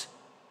to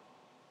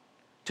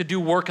do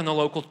work in the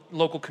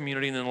local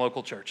community and in the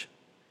local church.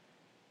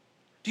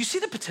 Do you see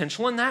the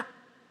potential in that?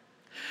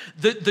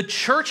 The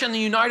church in the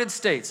United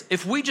States,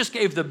 if we just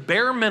gave the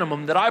bare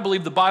minimum that I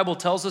believe the Bible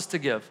tells us to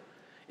give,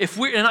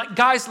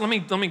 guys, let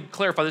me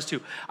clarify this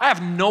too. I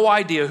have no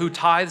idea who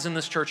tithes in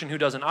this church and who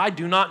doesn't. I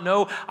do not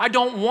know. I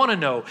don't want to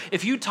know.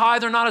 If you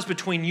tithe or not is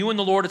between you and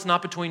the Lord. It's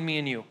not between me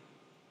and you.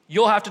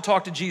 You'll have to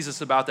talk to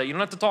Jesus about that. You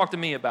don't have to talk to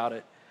me about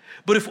it.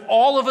 But if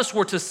all of us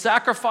were to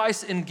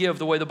sacrifice and give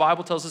the way the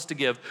Bible tells us to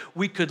give,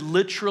 we could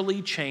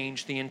literally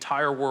change the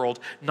entire world.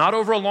 Not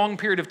over a long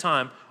period of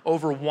time,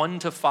 over 1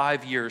 to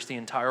 5 years, the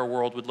entire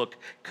world would look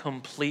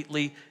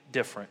completely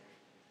different.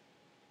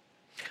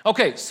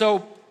 Okay,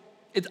 so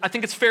I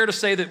think it's fair to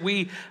say that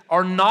we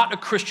are not a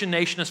Christian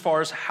nation as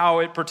far as how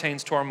it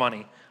pertains to our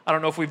money. I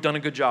don't know if we've done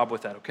a good job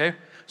with that, okay?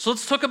 So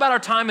let's talk about our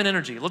time and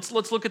energy. Let's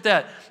look at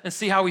that and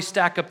see how we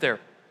stack up there.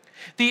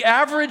 The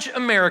average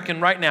American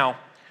right now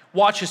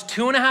watches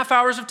 2.5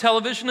 hours of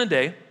television a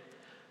day,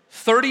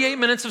 38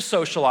 minutes of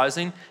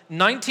socializing,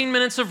 19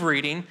 minutes of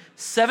reading,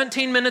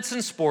 17 minutes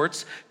in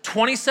sports,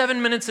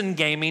 27 minutes in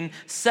gaming,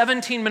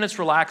 17 minutes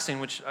relaxing,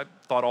 which I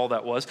thought all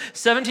that was,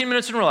 17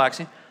 minutes in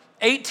relaxing,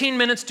 18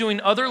 minutes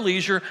doing other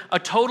leisure, a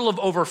total of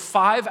over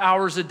 5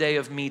 hours a day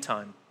of me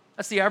time.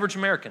 That's the average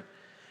American.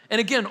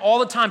 And again, all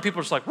the time people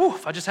are just like, whew,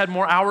 if I just had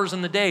more hours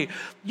in the day.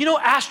 You know,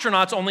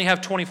 astronauts only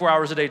have 24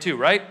 hours a day too,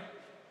 right?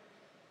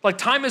 Like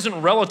time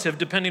isn't relative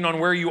depending on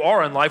where you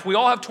are in life. We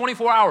all have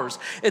 24 hours.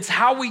 It's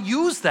how we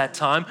use that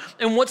time.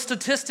 And what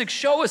statistics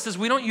show us is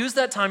we don't use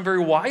that time very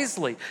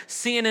wisely.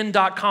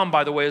 CNN.com,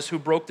 by the way, is who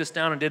broke this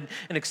down and did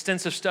an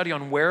extensive study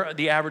on where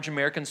the average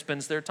American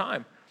spends their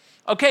time.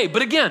 Okay,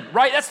 but again,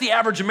 right, that's the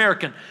average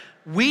American.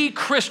 We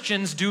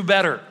Christians do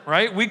better,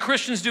 right? We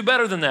Christians do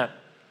better than that.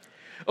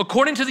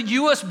 According to the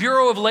U.S.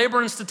 Bureau of Labor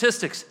and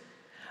Statistics,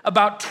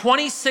 about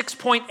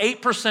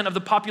 26.8% of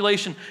the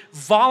population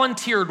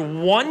volunteered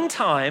one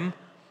time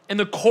in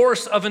the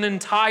course of an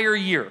entire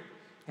year,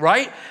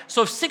 right?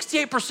 So if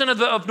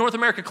 68% of North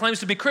America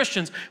claims to be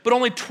Christians, but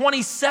only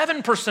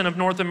 27% of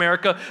North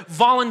America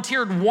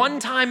volunteered one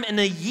time in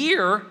a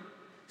year,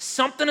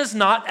 something is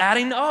not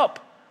adding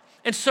up.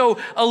 And so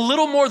a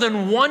little more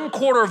than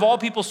 1/4 of all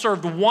people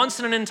served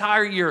once in an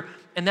entire year,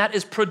 and that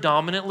is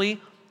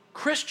predominantly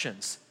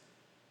Christians.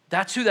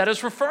 That's who that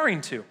is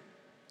referring to.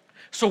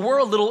 So we're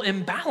a little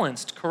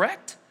imbalanced,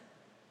 correct?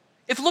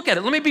 Look at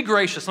it, let me be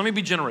gracious, let me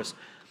be generous.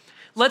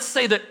 Let's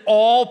say that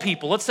all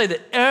people, let's say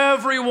that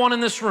everyone in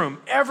this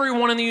room,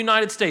 everyone in the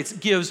United States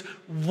gives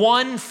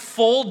 1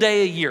 full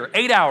day a year,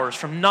 8 hours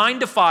from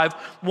 9 to 5,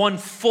 1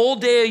 full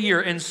day a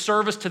year in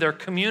service to their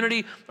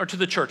community or to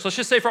the church. Let's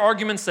just say for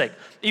argument's sake,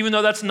 even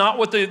though that's not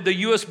what the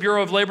U.S.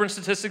 Bureau of Labor and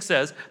Statistics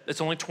says, it's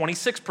only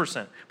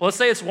 26%. But let's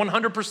say it's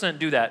 100%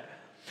 do that.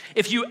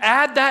 If you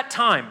add that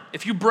time,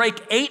 if you break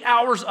 8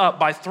 hours up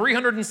by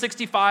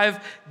 365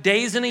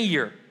 days in a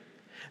year,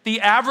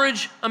 the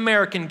average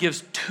American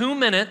gives 2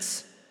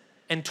 minutes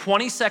and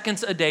 20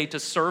 seconds a day to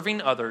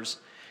serving others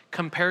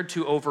compared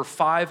to over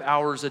 5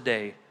 hours a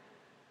day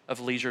of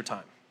leisure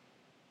time.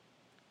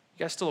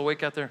 You guys still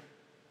awake out there?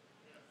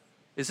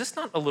 Is this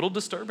not a little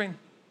disturbing?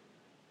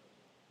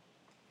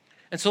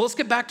 And so let's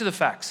get back to the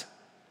facts.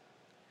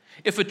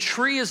 If a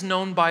tree is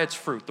known by its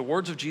fruit, the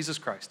words of Jesus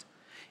Christ,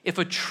 if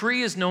a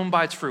tree is known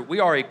by its fruit, we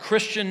are a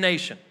Christian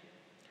nation.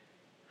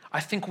 I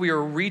think we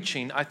are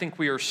reaching, I think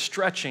we are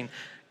stretching.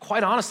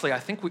 Quite honestly, I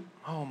think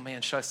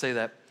should I say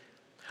that?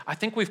 I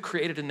think we've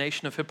created a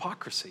nation of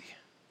hypocrisy.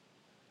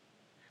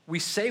 We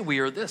say we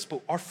are this,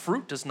 but our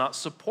fruit does not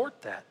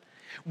support that.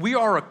 We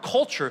are a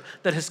culture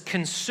that has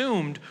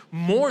consumed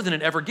more than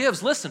it ever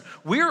gives. Listen,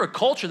 we are a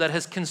culture that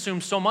has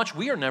consumed so much,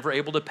 we are never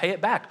able to pay it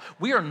back.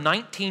 We are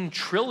 $19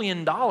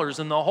 trillion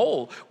in the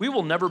hole. We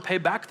will never pay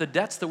back the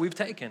debts that we've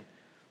taken.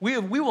 We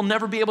will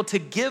never be able to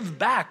give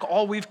back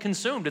all we've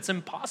consumed. It's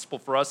impossible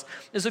for us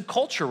as a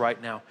culture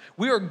right now.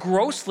 We are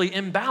grossly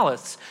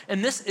imbalanced,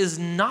 and this is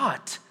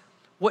not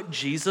what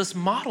Jesus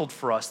modeled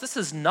for us. This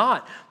is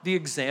not the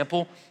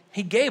example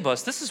he gave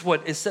us. This is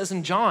what it says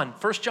in John,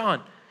 1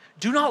 John.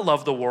 Do not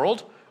love the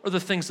world or the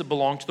things that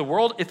belong to the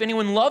world. If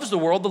anyone loves the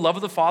world, the love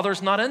of the Father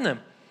is not in them.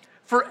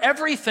 For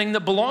everything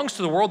that belongs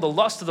to the world, the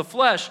lust of the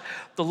flesh,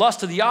 the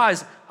lust of the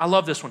eyes, I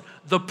love this one,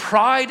 the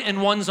pride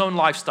in one's own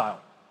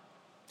lifestyle.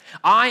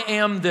 I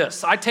am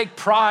this. I take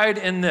pride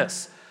in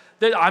this.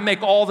 That I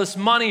make all this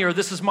money, or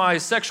this is my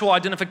sexual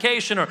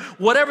identification, or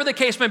whatever the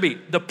case may be.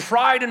 The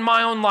pride in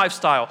my own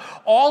lifestyle.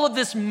 All of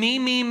this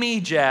me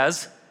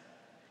jazz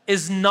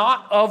is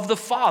not of the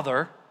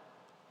Father,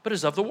 but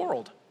is of the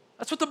world.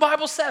 That's what the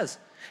Bible says.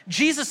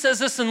 Jesus says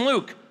this in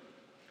Luke.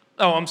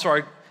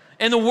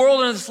 And the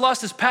world and its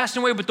lust is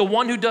passing away, but the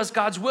one who does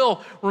God's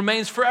will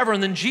remains forever.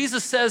 And then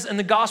Jesus says in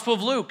the Gospel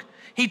of Luke,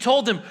 he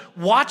told them,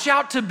 watch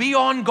out to be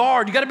on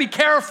guard. You got to be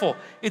careful.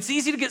 It's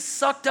easy to get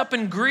sucked up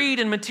in greed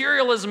and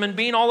materialism and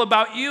being all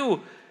about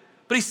you.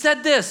 But he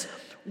said this,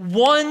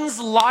 one's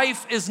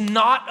life is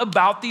not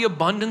about the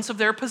abundance of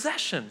their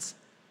possessions.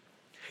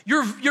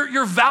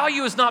 Your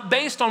value is not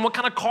based on what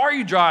kind of car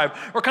you drive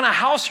or what kind of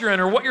house you're in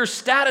or what your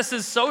status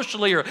is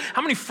socially or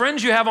how many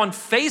friends you have on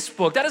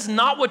Facebook. That is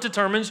not what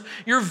determines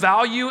your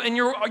value and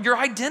your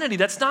identity.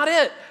 That's not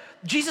it.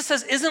 Jesus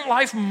says, isn't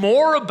life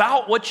more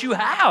about what you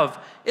have?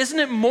 Isn't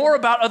it more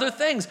about other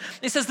things?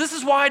 He says, this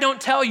is why I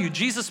don't tell you,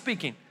 Jesus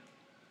speaking,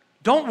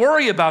 don't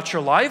worry about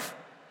your life.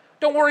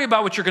 Don't worry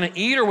about what you're going to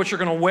eat or what you're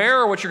going to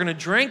wear or what you're going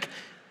to drink.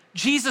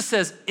 Jesus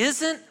says,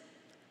 isn't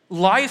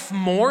life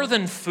more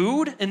than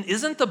food, and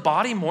isn't the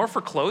body more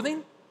for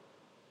clothing?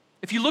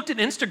 If you looked at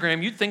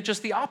Instagram, you'd think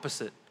just the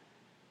opposite.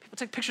 People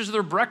take pictures of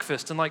their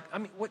breakfast and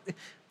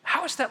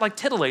how is that like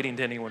titillating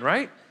to anyone,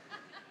 right?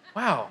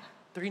 Wow,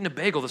 they're eating a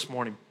bagel this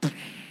morning,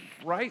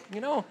 right?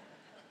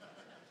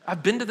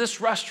 I've been to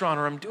this restaurant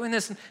or I'm doing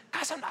this. And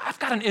guys, I've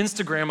got an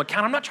Instagram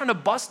account. I'm not trying to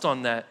bust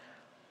on that.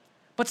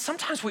 But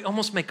sometimes we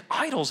almost make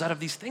idols out of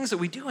these things that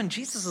we do. And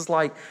Jesus is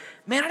like,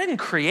 man, I didn't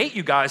create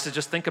you guys to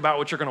just think about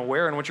what you're going to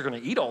wear and what you're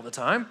going to eat all the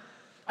time.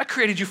 I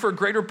created you for a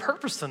greater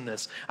purpose than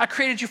this. I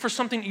created you for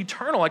something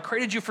eternal. I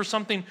created you for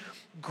something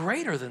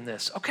greater than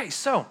this. Okay,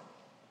 so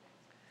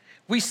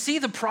we see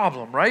the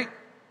problem, right?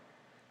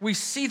 We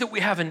see that we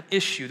have an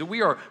issue, that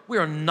we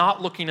are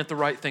not looking at the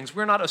right things.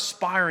 We're not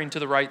aspiring to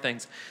the right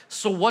things.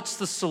 So what's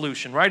the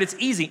solution, right? It's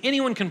easy.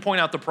 Anyone can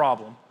point out the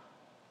problem.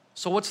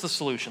 So what's the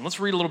solution? Let's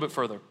read a little bit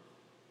further.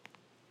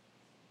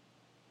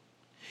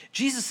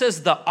 Jesus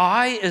says the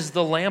eye is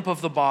the lamp of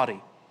the body.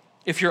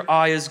 If your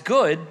eye is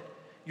good,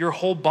 your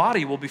whole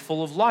body will be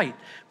full of light.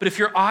 But if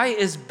your eye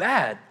is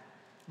bad,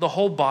 the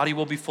whole body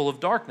will be full of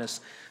darkness.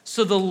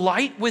 So the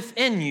light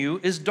within you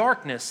is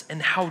darkness,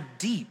 and how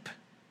deep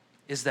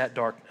is that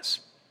darkness?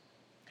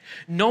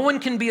 No one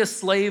can be a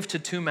slave to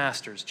two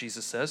masters,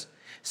 Jesus says,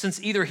 since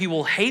either he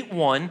will hate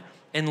one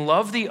and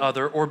love the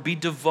other, or be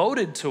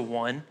devoted to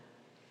one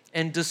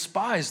and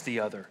despise the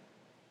other.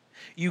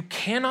 You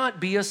cannot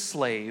be a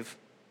slave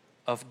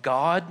of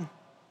God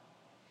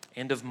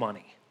and of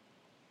money.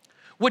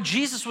 What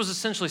Jesus was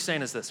essentially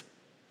saying is this.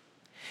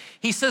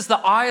 He says the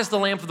eye is the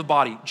lamp of the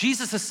body.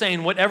 Jesus is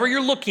saying whatever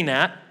you're looking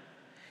at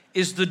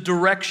is the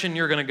direction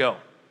you're going to go.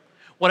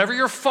 Whatever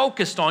you're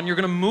focused on, you're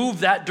going to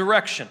move that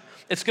direction.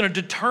 It's going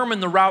to determine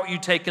the route you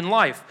take in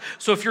life.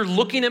 So if you're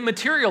looking at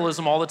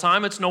materialism all the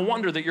time, it's no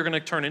wonder that you're going to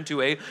turn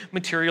into a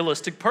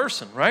materialistic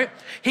person, right?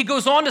 He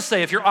goes on to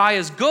say if your eye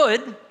is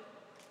good,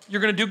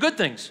 you're going to do good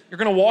things. You're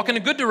going to walk in a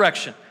good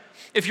direction.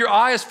 If your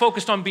eye is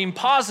focused on being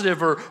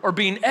positive or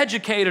being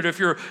educated, if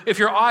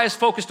your eye is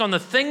focused on the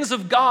things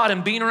of God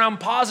and being around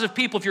positive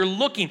people,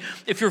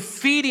 if you're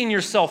feeding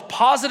yourself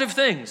positive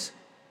things,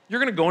 you're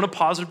going to go in a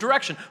positive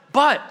direction.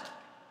 But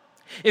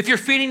if you're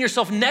feeding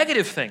yourself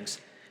negative things,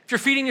 if you're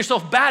feeding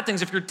yourself bad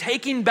things, if you're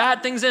taking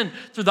bad things in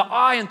through the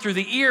eye and through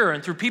the ear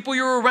and through people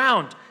you're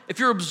around, if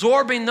you're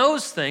absorbing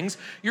those things,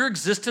 your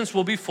existence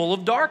will be full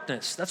of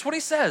darkness. That's what he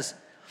says.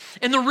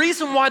 And the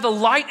reason why the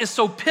light is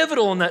so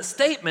pivotal in that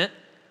statement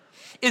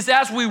is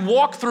as we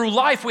walk through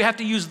life, we have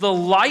to use the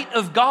light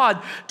of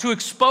God to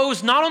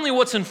expose not only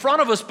what's in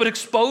front of us, but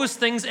expose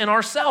things in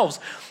ourselves.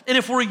 And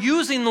if we're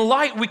using the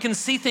light, we can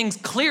see things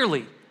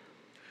clearly.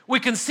 We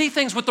can see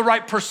things with the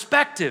right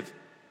perspective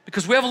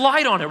because we have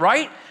light on it,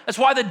 right? That's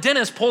why the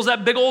dentist pulls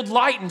that big old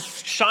light and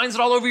shines it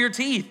all over your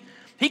teeth.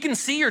 He can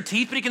see your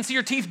teeth, but he can see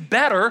your teeth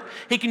better.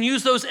 He can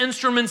use those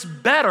instruments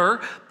better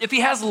if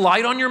he has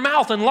light on your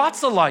mouth and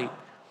lots of light.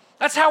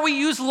 That's how we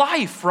use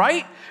life,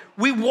 right?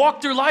 We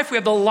walk through life, we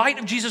have the light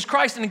of Jesus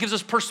Christ, and it gives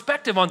us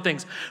perspective on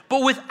things.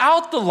 But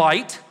without the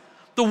light,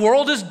 the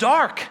world is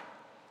dark,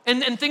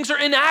 and things are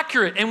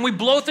inaccurate, and we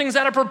blow things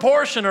out of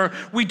proportion, or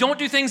we don't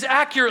do things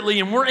accurately,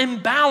 and we're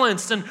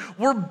imbalanced, and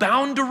we're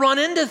bound to run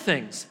into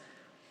things.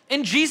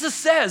 And Jesus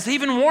says, he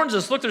even warns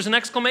us, look, there's an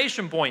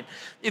exclamation point.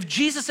 If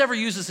Jesus ever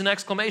uses an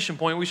exclamation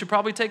point, we should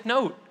probably take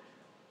note.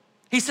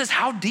 He says,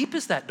 how deep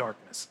is that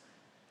darkness?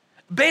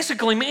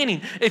 Basically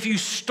meaning, if you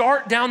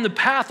start down the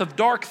path of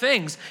dark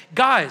things,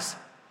 guys,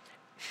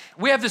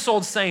 we have this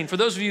old saying, for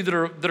those of you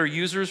that are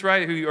users,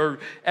 right, who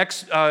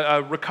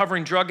are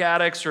recovering drug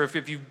addicts, or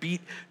if you've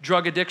beat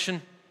drug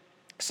addiction,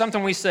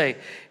 Something we say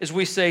is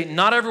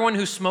not everyone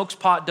who smokes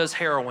pot does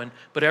heroin,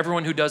 but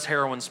everyone who does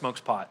heroin smokes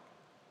pot.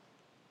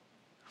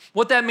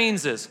 What that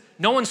means is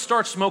no one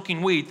starts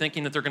smoking weed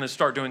thinking that they're going to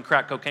start doing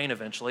crack cocaine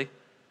eventually,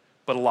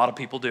 but a lot of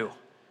people do.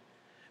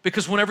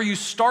 Because whenever you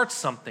start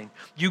something,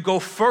 you go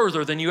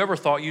further than you ever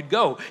thought you'd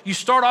go. You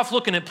start off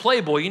looking at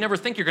Playboy, you never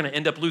think you're going to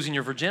end up losing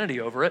your virginity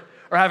over it,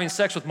 or having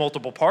sex with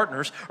multiple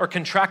partners, or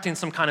contracting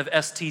some kind of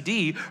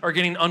STD, or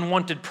getting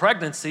unwanted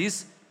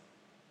pregnancies.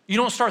 You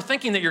don't start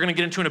thinking that you're going to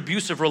get into an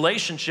abusive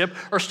relationship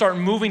or start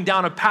moving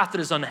down a path that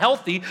is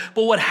unhealthy.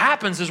 But what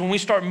happens is when we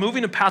start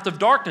moving a path of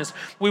darkness,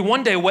 we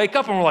one day wake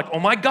up and we're like, oh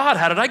my God,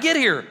 how did I get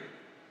here?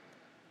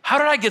 How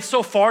did I get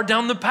so far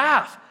down the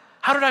path?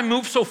 How did I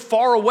move so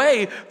far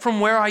away from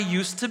where I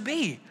used to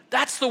be?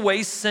 That's the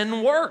way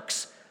sin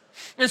works.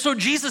 And so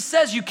Jesus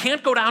says you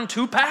can't go down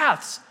two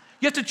paths.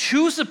 You have to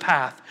choose a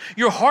path.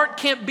 Your heart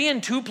can't be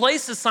in two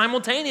places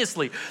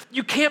simultaneously.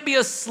 You can't be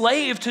a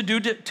slave to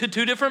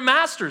two different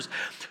masters.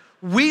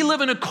 We live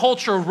in a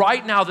culture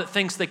right now that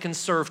thinks they can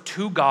serve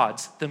two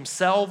gods,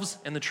 themselves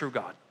and the true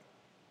God.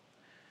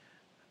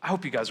 I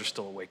hope you guys are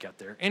still awake out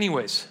there.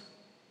 Anyways,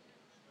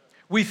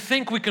 we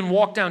think we can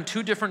walk down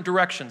two different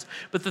directions,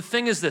 but the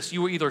thing is this,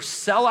 you will either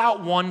sell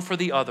out one for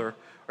the other,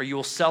 or you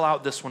will sell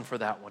out this one for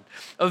that one.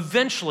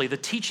 Eventually, the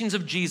teachings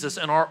of Jesus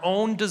and our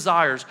own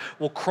desires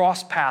will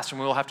cross paths,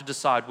 and we will have to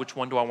decide, which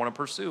one do I want to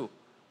pursue?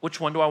 Which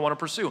one do I want to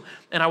pursue?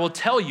 And I will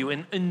tell you,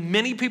 and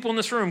many people in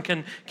this room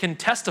can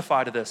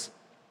testify to this,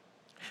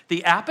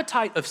 the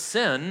appetite of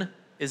sin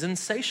is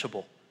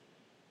insatiable.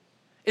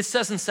 It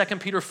says in 2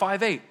 Peter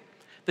 5:8,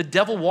 the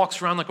devil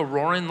walks around like a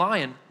roaring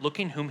lion,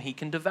 looking whom he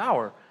can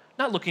devour.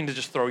 Not looking to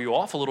just throw you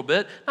off a little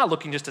bit, not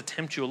looking just to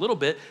tempt you a little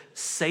bit.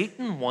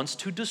 Satan wants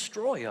to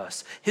destroy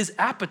us. His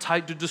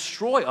appetite to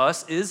destroy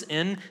us is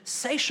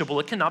insatiable.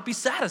 It cannot be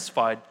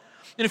satisfied.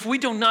 And if we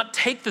do not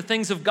take the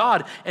things of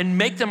God and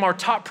make them our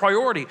top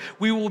priority,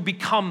 we will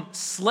become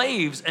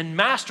slaves and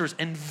masters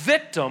and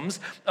victims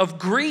of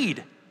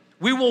greed.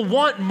 We will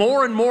want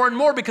more and more and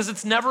more because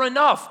it's never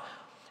enough.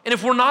 And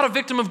if we're not a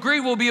victim of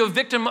greed, we'll be a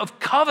victim of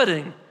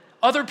coveting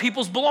other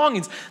people's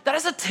belongings. That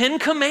is a 10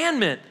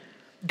 commandment.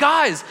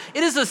 Guys,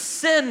 it is a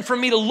sin for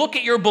me to look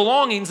at your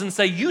belongings and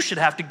say, you should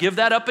have to give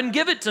that up and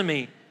give it to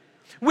me.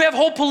 We have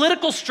whole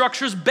political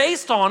structures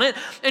based on it,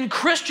 and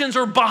Christians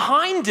are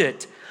behind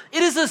it.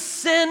 It is a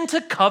sin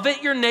to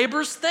covet your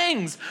neighbor's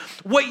things.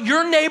 What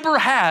your neighbor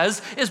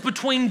has is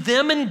between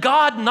them and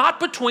God, not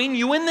between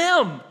you and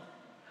them.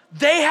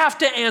 They have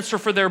to answer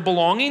for their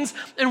belongings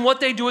and what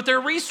they do with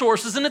their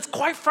resources, and it's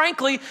quite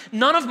frankly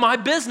none of my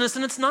business,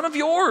 and it's none of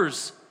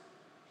yours.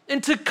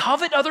 And to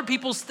covet other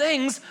people's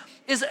things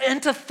is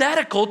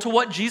antithetical to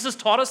what Jesus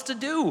taught us to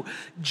do.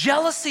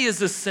 Jealousy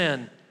is a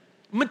sin.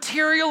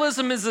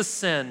 Materialism is a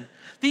sin.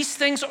 These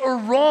things are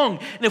wrong.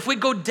 And if we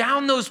go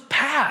down those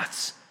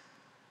paths,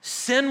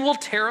 sin will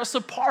tear us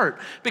apart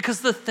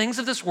because the things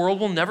of this world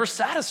will never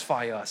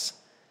satisfy us.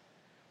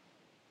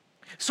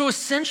 So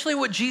essentially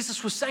what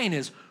Jesus was saying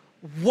is,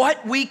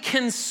 what we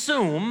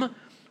consume,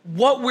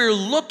 what we're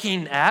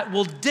looking at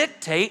will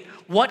dictate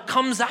what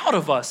comes out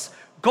of us.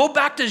 Go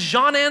back to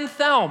Jean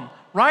Anselm,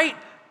 right?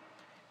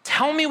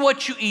 Tell me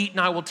what you eat and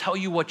I will tell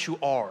you what you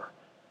are.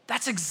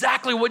 That's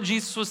exactly what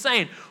Jesus was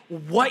saying.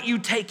 What you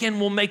take in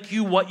will make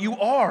you what you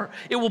are.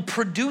 It will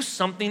produce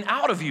something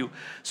out of you.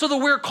 So that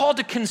we're called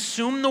to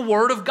consume the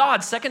word of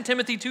God, 2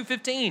 Timothy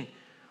 2:15.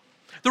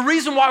 The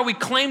reason why we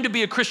claim to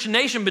be a Christian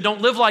nation but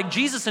don't live like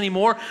Jesus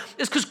anymore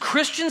is because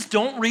Christians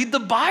don't read the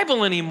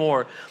Bible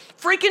anymore.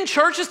 Freaking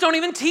churches don't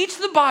even teach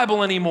the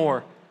Bible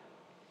anymore.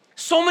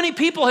 So many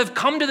people have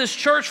come to this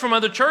church from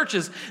other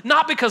churches,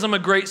 not because I'm a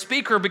great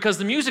speaker, because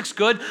the music's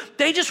good.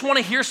 They just want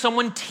to hear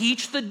someone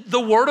teach the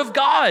word of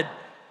God.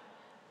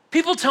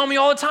 People tell me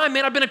all the time,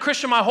 man, I've been a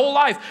Christian my whole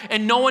life,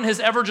 and no one has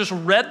ever just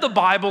read the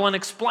Bible and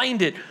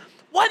explained it.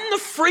 What in the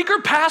freak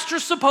are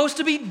pastors supposed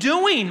to be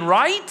doing,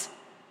 right?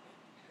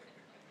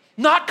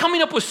 Not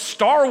coming up with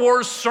Star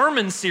Wars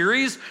sermon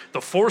series,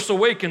 The Force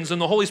Awakens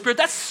and the Holy Spirit.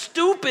 That's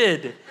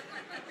stupid.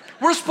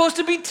 We're supposed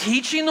to be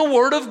teaching the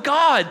word of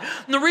God.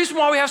 And the reason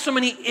why we have so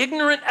many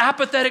ignorant,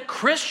 apathetic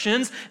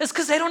Christians is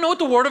because they don't know what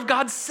the word of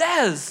God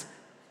says.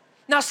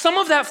 Now, some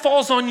of that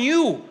falls on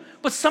you,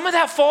 but some of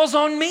that falls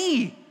on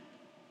me.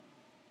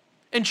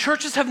 And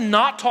churches have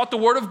not taught the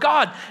word of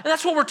God. And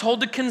that's what we're told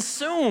to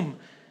consume.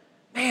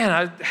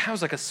 Man, that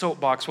was like a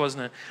soapbox,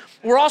 wasn't it?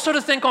 We're also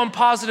to think on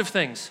positive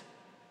things.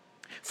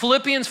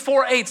 Philippians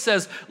 4:8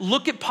 says,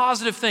 look at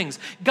positive things.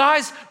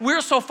 Guys,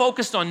 we're so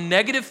focused on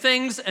negative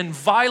things and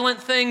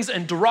violent things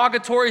and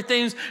derogatory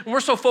things, and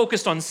we're so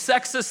focused on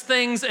sexist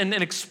things and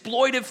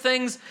exploitive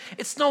things.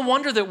 It's no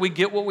wonder that we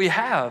get what we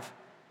have.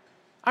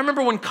 I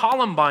remember when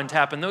Columbine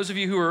happened. Those of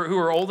you who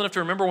are old enough to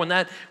remember when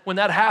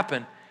that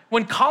happened.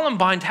 When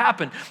Columbine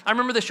happened, I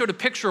remember they showed a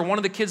picture of one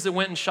of the kids that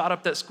went and shot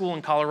up that school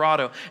in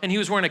Colorado, and he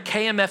was wearing a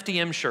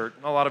KMFDM shirt.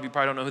 A lot of you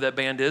probably don't know who that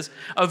band is.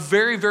 A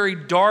very, very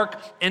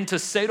dark, into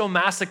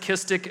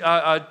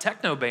sadomasochistic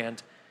techno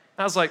band. And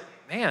I was like,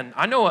 man,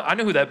 I know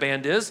who that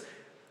band is.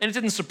 And it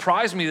didn't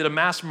surprise me that a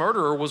mass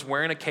murderer was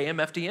wearing a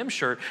KMFDM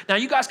shirt. Now,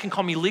 you guys can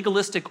call me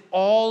legalistic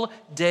all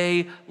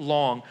day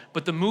long,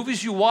 but the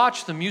movies you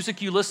watch, the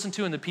music you listen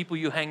to, and the people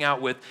you hang out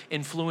with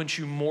influence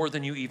you more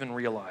than you even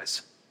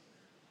realize.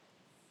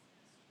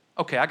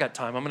 Okay, I got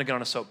time. I'm going to get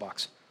on a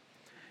soapbox.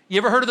 You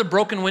ever heard of the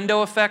broken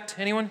window effect?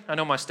 Anyone? I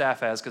know my staff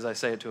has because I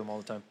say it to them all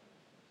the time.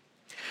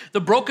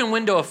 The broken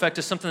window effect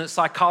is something that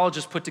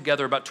psychologists put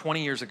together about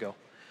 20 years ago.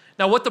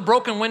 Now, what the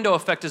broken window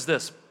effect is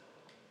this.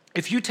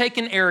 If you take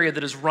an area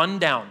that is run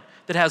down,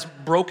 that has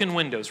broken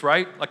windows,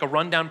 right? Like a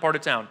rundown part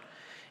of town.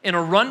 In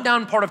a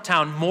rundown part of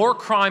town, more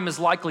crime is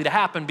likely to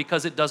happen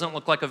because it doesn't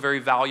look like a very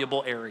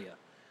valuable area.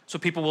 So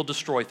people will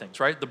destroy things,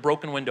 right? The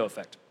broken window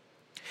effect.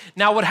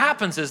 Now what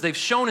happens is they've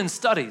shown in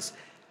studies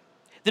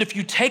that if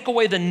you take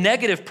away the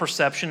negative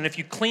perception and if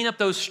you clean up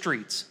those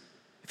streets,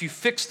 if you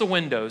fix the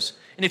windows,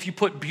 and if you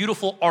put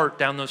beautiful art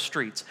down those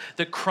streets,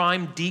 that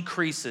crime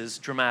decreases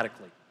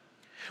dramatically.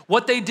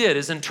 What they did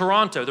is in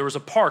Toronto, there was a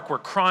park where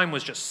crime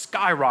was just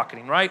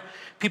skyrocketing, right?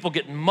 People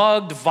getting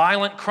mugged,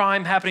 violent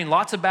crime happening,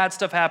 lots of bad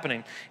stuff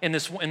happening in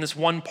this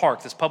one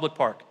park, this public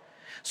park.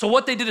 So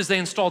what they did is they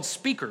installed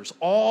speakers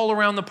all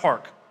around the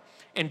park.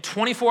 And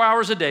 24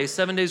 hours a day,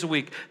 7 days a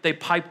week, they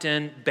piped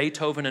in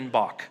Beethoven and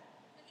Bach.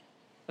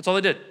 That's all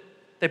they did.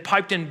 They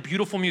piped in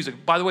beautiful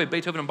music. By the way,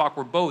 Beethoven and Bach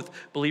were both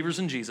believers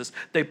in Jesus.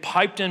 They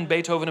piped in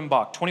Beethoven and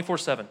Bach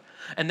 24/7.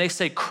 And they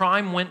say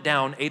crime went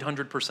down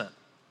 800%.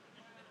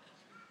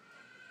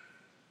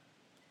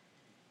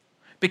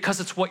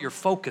 Because it's what you're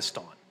focused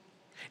on.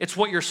 It's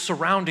what you're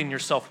surrounding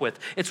yourself with.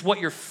 It's what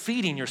you're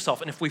feeding yourself.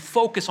 And if we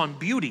focus on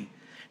beauty,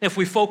 if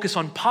we focus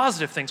on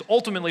positive things,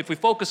 ultimately if we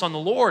focus on the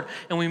Lord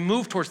and we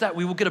move towards that,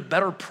 we will get a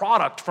better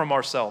product from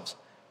ourselves.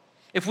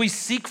 If we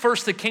seek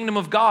first the kingdom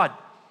of God,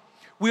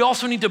 we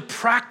also need to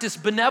practice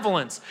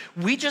benevolence.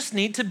 We just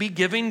need to be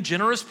giving,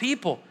 generous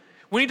people.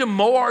 We need to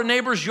mow our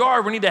neighbor's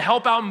yard. We need to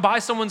help out and buy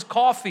someone's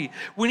coffee.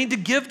 We need to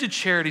give to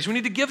charities. We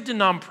need to give to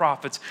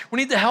nonprofits. We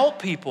need to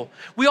help people.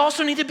 We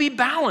also need to be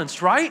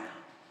balanced, right?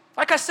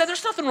 Like I said,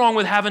 there's nothing wrong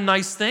with having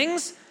nice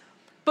things,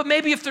 but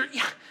maybe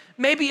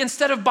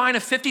instead of buying a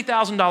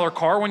 $50,000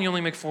 car when you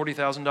only make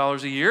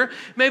 $40,000 a year,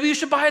 maybe you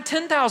should buy a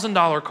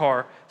 $10,000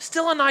 car.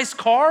 Still a nice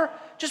car,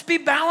 just be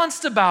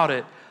balanced about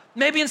it.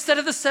 Maybe instead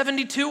of the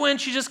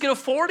 72-inch, you just get a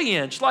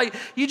 40-inch. Like,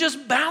 you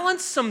just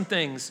balance some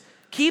things.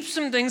 Keep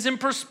some things in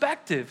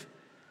perspective.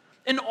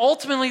 And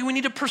ultimately, we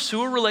need to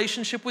pursue a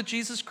relationship with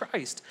Jesus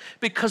Christ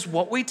because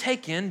what we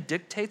take in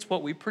dictates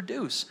what we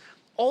produce.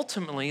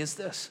 Ultimately is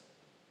this.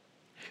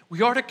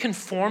 We are to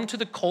conform to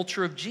the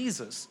culture of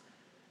Jesus,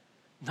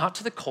 not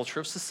to the culture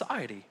of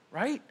society,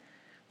 right?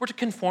 We're to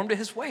conform to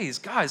his ways.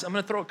 Guys, I'm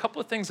going to throw a couple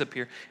of things up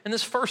here. And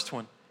this first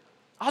one,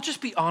 I'll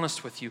just be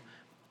honest with you.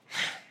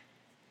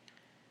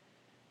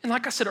 And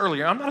like I said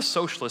earlier, I'm not a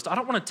socialist. I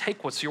don't want to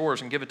take what's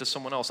yours and give it to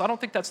someone else. I don't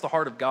think that's the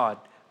heart of God.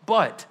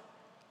 But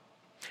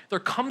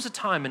there comes a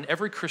time in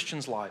every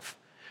Christian's life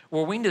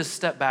where we need to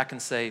step back and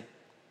say,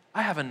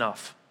 I have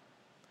enough.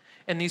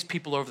 And these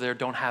people over there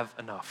don't have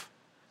enough.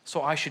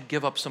 So I should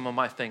give up some of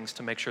my things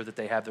to make sure that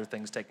they have their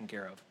things taken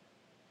care of.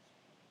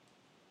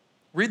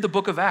 Read the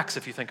book of Acts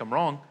if you think I'm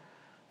wrong.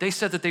 They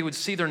said that they would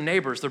see their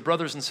neighbors, their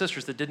brothers and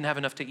sisters that didn't have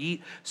enough to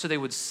eat, so they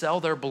would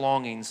sell their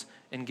belongings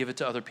and give it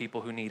to other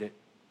people who need it.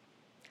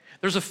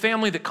 There's a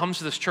family that comes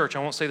to this church. I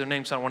won't say their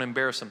names, so I don't want to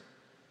embarrass them.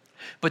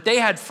 But they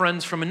had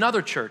friends from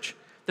another church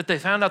that they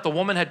found out the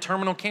woman had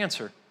terminal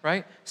cancer,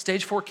 right?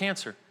 Stage 4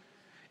 cancer.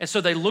 And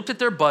so they looked at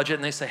their budget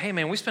and they said, hey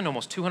man, we spend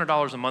almost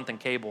 $200 a month in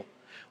cable.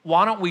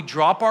 Why don't we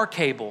drop our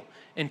cable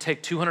and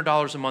take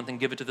 $200 a month and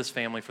give it to this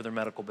family for their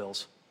medical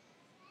bills?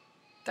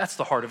 That's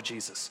the heart of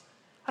Jesus.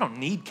 I don't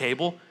need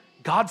cable.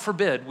 God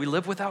forbid we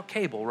live without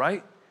cable,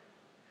 right?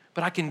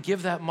 But I can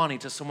give that money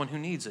to someone who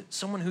needs it,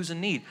 someone who's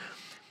in need.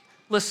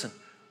 Listen,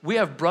 we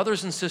have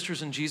brothers and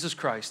sisters in Jesus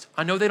Christ.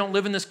 I know they don't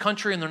live in this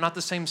country and they're not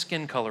the same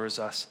skin color as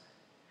us,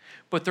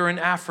 but they're in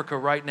Africa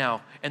right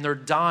now and they're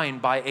dying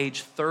by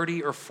age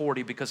 30 or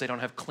 40 because they don't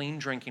have clean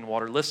drinking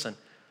water. Listen,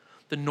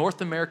 the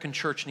North American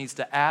church needs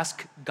to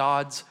ask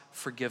God's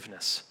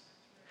forgiveness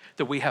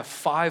that we have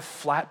 5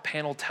 flat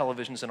panel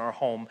televisions in our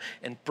home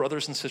and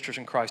brothers and sisters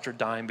in Christ are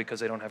dying because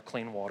they don't have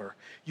clean water.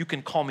 You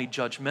can call me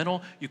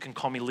judgmental, you can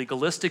call me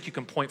legalistic, you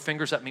can point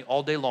fingers at me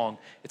all day long.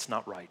 It's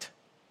not right.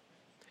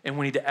 And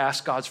we need to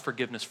ask God's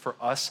forgiveness for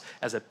us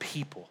as a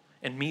people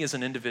and me as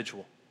an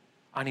individual.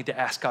 I need to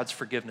ask God's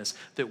forgiveness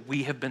that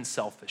we have been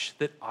selfish,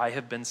 that I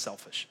have been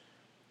selfish.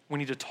 We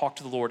need to talk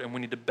to the Lord and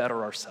we need to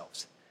better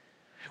ourselves.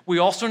 We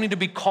also need to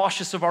be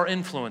cautious of our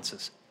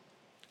influences.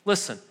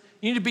 Listen,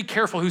 you need to be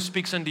careful who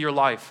speaks into your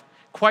life.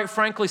 Quite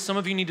frankly, some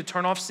of you need to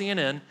turn off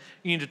CNN,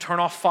 you need to turn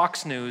off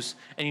Fox News,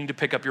 and you need to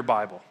pick up your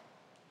Bible.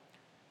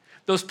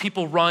 Those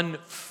people run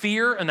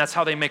fear, and that's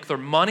how they make their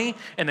money,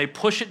 and they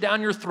push it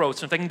down your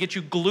throats. And if they can get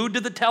you glued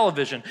to the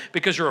television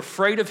because you're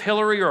afraid of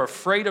Hillary or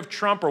afraid of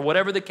Trump or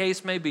whatever the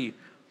case may be,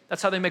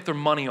 that's how they make their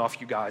money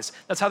off you guys.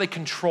 That's how they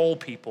control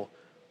people.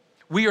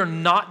 We are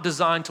not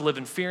designed to live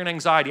in fear and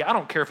anxiety. I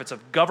don't care if it's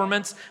of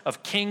governments,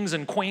 of kings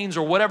and queens,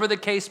 or whatever the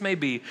case may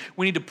be.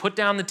 We need to put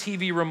down the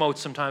TV remote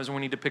sometimes, and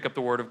we need to pick up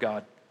the Word of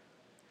God.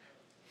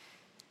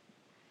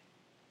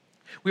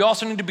 We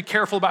also need to be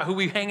careful about who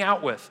we hang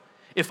out with.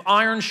 If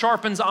iron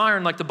sharpens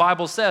iron, like the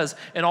Bible says,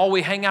 and all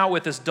we hang out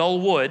with is dull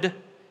wood,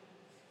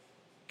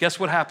 guess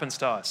what happens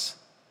to us?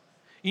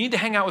 You need to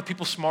hang out with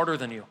people smarter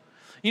than you.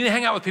 You need to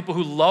hang out with people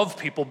who love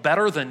people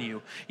better than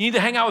you. You need to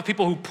hang out with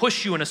people who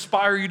push you and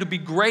aspire you to be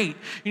great.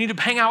 You need to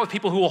hang out with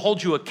people who will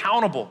hold you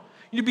accountable.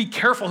 You need to be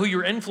careful who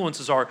your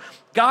influences are.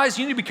 Guys,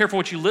 you need to be careful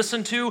what you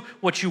listen to,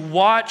 what you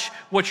watch,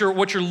 what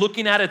you're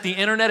looking at the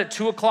internet at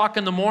 2 o'clock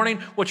in the morning,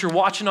 what you're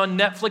watching on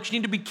Netflix. You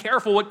need to be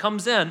careful what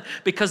comes in,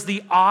 because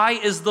the eye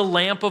is the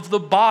lamp of the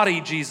body,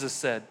 Jesus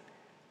said.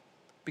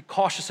 Be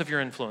cautious of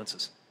your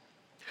influences.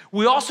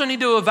 We also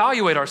need to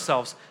evaluate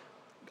ourselves.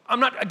 I'm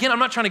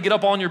not trying to get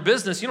up all in your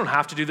business. You don't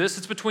have to do this.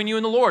 It's between you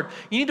and the Lord.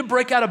 You need to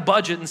break out a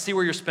budget and see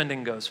where your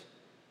spending goes.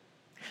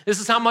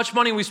 This is how much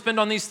money we spend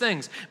on these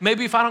things.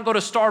 Maybe if I don't go to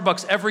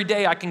Starbucks every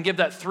day, I can give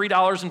that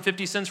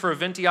 $3.50 for a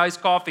venti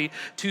iced coffee,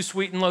 2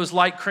 Sweet and Low's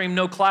light cream,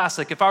 no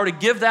classic. If I were to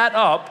give that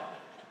up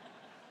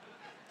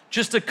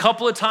just a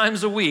couple of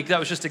times a week, that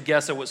was just a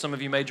guess at what some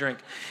of you may drink.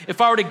 If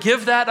I were to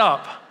give that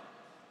up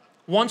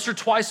once or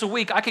twice a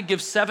week, I could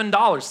give $7.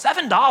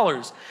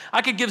 $7.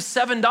 I could give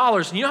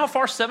 $7. And you know how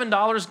far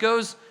 $7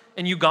 goes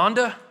in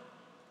Uganda?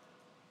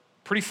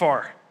 Pretty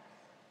far.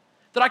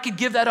 That I could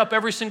give that up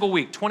every single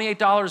week.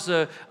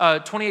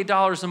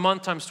 $28 a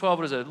month times 12,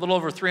 what is it? A little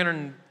over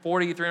 $340,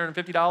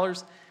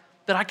 $350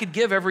 that I could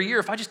give every year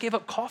if I just gave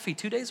up coffee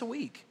 2 days a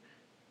week.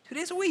 2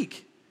 days a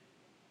week.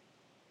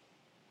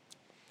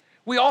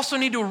 We also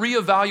need to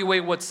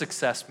reevaluate what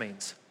success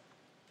means.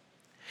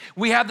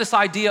 We have this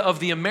idea of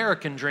the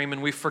American dream,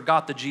 and we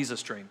forgot the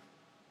Jesus dream.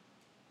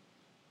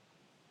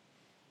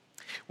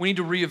 We need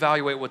to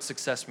reevaluate what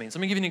success means.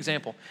 Let me give you an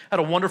example. I had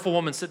a wonderful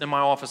woman sitting in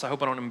my office. I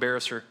hope I don't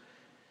embarrass her.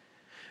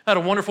 I had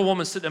a wonderful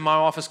woman sitting in my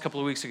office a couple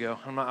of weeks ago.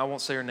 I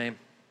won't say her name.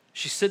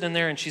 She's sitting in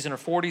there, and she's in her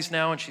 40s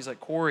now, and she's like,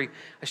 Corey,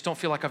 I just don't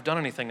feel like I've done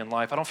anything in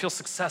life. I don't feel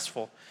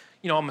successful.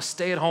 You know, I'm a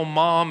stay-at-home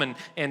mom,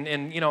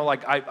 and you know,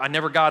 like I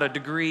never got a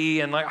degree,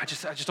 and like I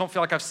just don't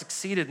feel like I've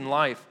succeeded in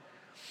life.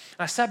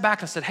 And I sat back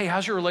and I said, hey,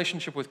 how's your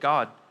relationship with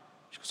God?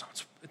 She goes,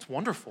 oh, it's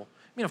wonderful.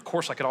 I mean, of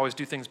course, I could always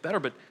do things better,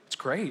 but it's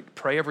great.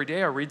 Pray every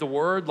day. I read the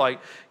Word. Like,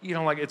 you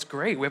know, like it's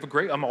great.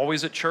 I'm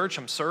always at church.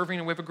 I'm serving,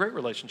 and we have a great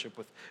relationship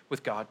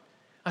with God.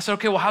 I said,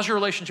 okay, well, how's your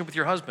relationship with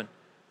your husband?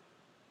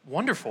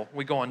 Wonderful.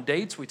 We go on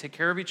dates. We take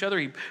care of each other.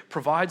 He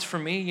provides for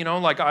me. You know,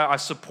 like I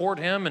support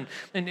him, and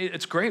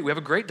it's great. We have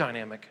a great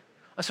dynamic.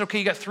 I said, okay,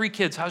 you got 3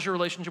 kids. How's your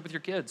relationship with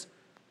your kids?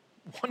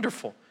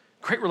 Wonderful.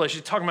 Great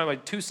relationship. Talking about my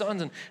 2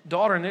 sons and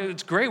daughter, and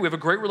it's great. We have a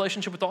great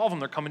relationship with all of them.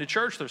 They're coming to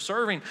church. They're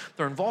serving.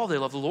 They're involved. They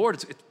love the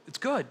Lord. It's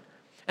good.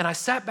 And I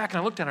sat back and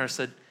I looked at her and I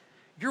said,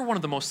 you're one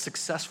of the most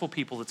successful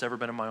people that's ever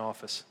been in my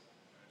office.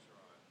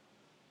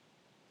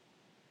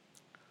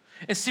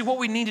 And see, what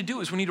we need to do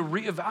is we need to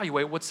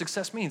reevaluate what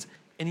success means.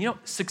 And you know,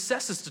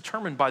 success is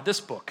determined by this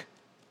book.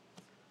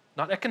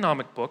 Not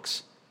economic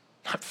books,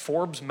 not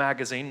Forbes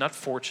magazine, not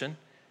Fortune.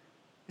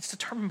 It's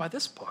determined by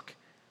this book.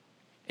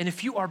 And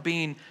if you are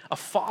being a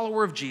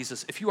follower of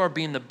Jesus, if you are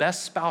being the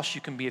best spouse you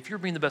can be, if you're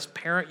being the best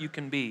parent you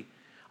can be,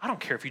 I don't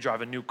care if you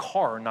drive a new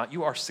car or not,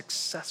 you are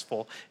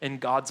successful in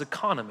God's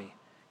economy.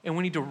 And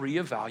we need to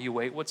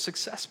reevaluate what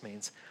success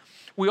means.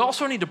 We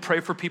also need to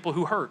pray for people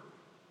who hurt.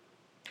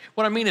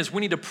 What I mean is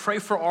we need to pray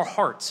for our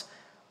hearts.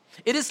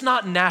 It is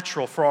not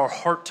natural for our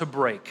heart to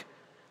break.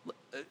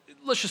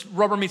 Let's just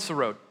rubber meets the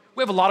road.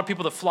 We have a lot of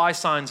people that fly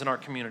signs in our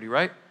community,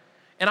 right?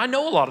 And I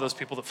know a lot of those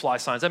people that fly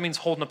signs. That means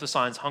holding up the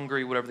signs,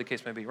 hungry, whatever the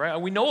case may be, right?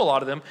 We know a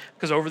lot of them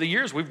because over the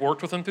years we've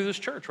worked with them through this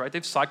church, right?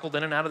 They've cycled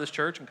in and out of this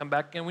church and come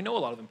back again. We know a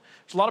lot of them.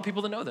 There's a lot of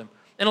people that know them.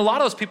 And a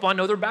lot of those people, I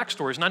know their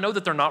backstories, and I know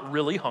that they're not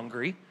really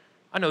hungry.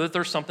 I know that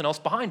there's something else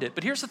behind it.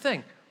 But here's the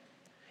thing.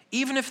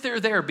 Even if they're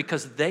there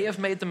because they have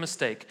made the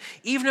mistake,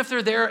 even if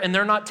they're there and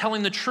they're not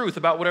telling the truth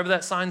about whatever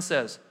that sign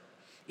says,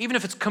 even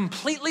if it's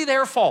completely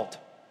their fault,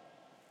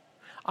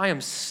 I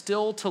am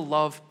still to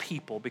love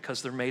people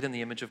because they're made in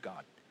the image of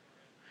God.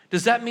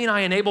 Does that mean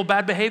I enable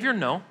bad behavior?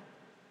 No.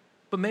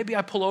 But maybe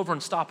I pull over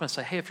and stop and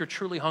say, hey, if you're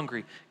truly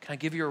hungry, can I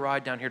give you a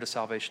ride down here to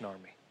Salvation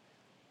Army?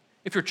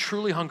 If you're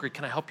truly hungry,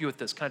 can I help you with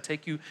this? Can I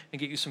take you and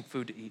get you some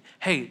food to eat?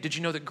 Hey, did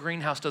you know that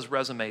Greenhouse does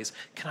resumes?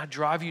 Can I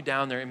drive you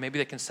down there and maybe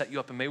they can set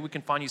you up and maybe we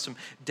can find you some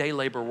day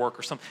labor work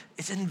or something?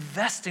 It's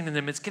investing in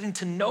them. It's getting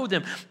to know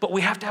them. But we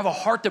have to have a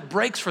heart that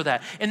breaks for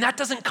that. And that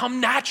doesn't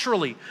come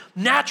naturally.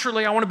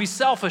 Naturally, I want to be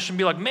selfish and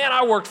be like, man,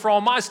 I worked for all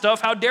my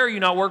stuff. How dare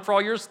you not work for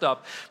all your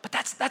stuff? But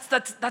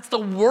that's the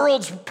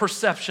world's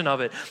perception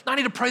of it. I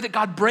need to pray that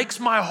God breaks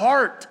my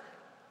heart.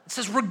 It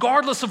says,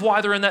 regardless of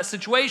why they're in that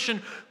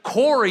situation,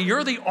 Corey,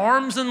 you're the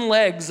arms and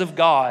legs of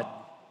God.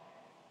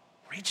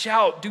 Reach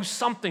out, do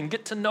something,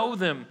 get to know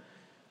them.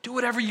 Do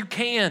whatever you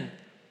can.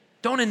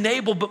 Don't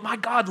enable, but my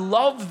God,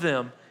 love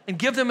them and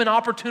give them an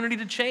opportunity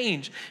to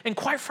change. And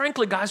quite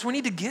frankly, guys, we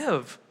need to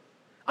give.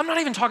 I'm not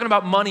even talking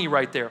about money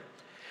right there.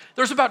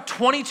 There's about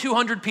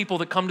 2,200 people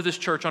that come to this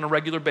church on a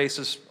regular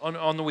basis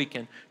on the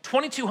weekend.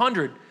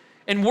 2,200.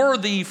 And we're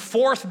the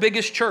fourth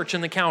biggest church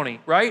in the county,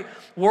 right?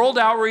 World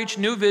Outreach,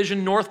 New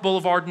Vision, North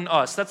Boulevard, and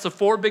us. That's the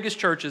four biggest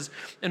churches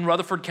in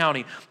Rutherford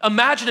County.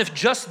 Imagine if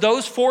just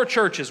those four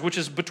churches, which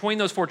is between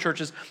those four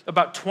churches,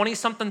 about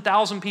 20-something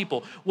thousand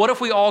people. What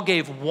if we all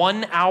gave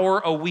 1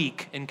 hour a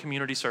week in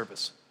community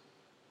service?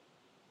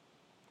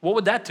 What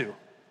would that do?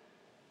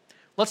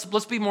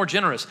 Let's be more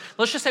generous.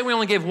 Let's just say we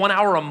only gave 1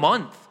 hour a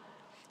month.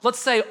 Let's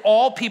say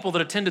all people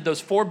that attended those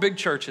four big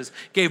churches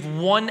gave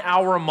 1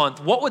 hour a month.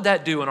 What would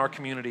that do in our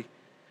community?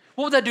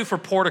 What would that do for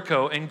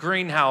Portico and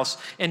Greenhouse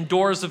and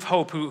Doors of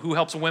Hope, who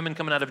helps women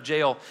coming out of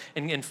jail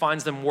and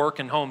finds them work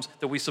and homes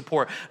that we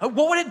support? What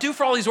would it do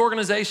for all these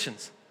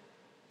organizations?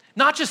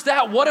 Not just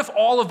that, what if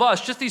all of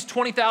us, just these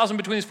 20,000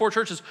 between these four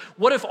churches,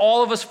 what if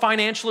all of us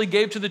financially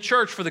gave to the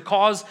church for the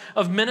cause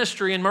of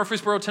ministry in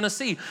Murfreesboro,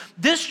 Tennessee?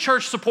 This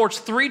church supports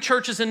 3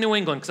 churches in New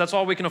England because that's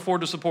all we can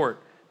afford to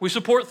support. We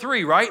support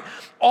 3, right?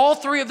 All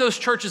 3 of those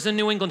churches in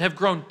New England have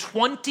grown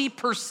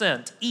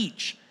 20%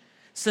 each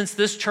since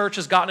this church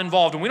has gotten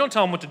involved. And we don't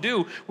tell them what to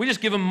do. We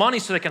just give them money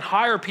so they can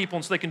hire people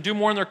and so they can do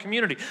more in their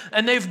community.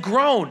 And they've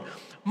grown.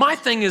 My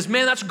thing is,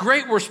 man, that's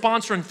great we're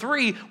sponsoring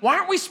 3. Why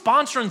aren't we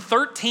sponsoring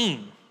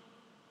 13?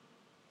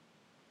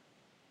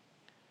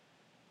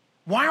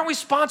 Why aren't we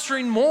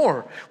sponsoring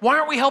more? Why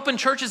aren't we helping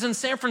churches in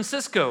San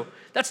Francisco?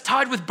 That's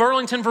tied with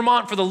Burlington,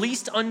 Vermont for the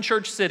least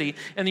unchurched city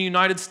in the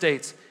United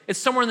States. It's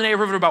somewhere in the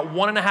neighborhood of about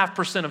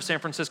 1.5% of San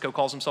Francisco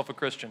calls himself a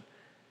Christian.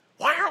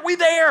 Why aren't we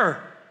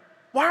there?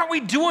 Why aren't we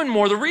doing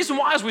more? The reason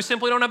why is we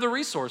simply don't have the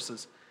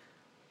resources.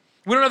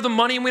 We don't have the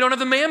money and we don't have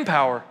the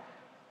manpower.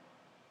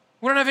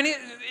 We don't have any,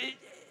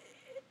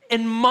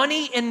 and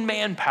money and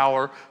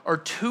manpower are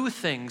 2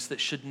 things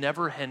that should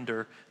never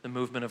hinder the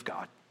movement of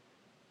God.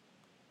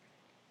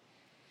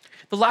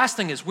 The last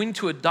thing is we need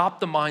to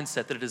adopt the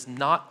mindset that it is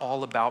not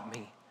all about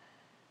me.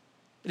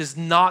 It is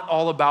not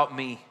all about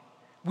me.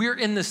 We're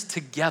in this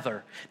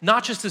together,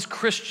 not just as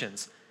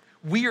Christians.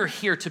 We are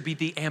here to be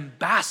the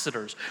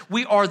ambassadors.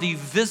 We are the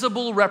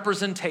visible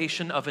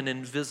representation of an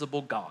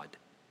invisible God.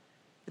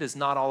 It is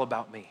not all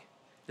about me.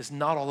 It is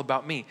not all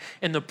about me.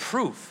 And the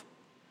proof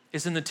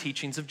is in the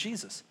teachings of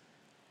Jesus.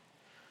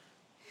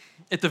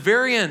 At the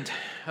very end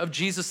of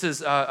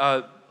Jesus'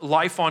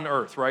 life on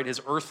earth, right,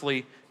 his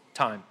earthly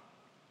time,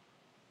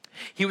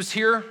 he was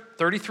here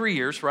 33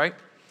 years, right?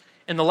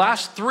 In the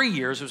last 3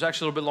 years, it was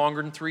actually a little bit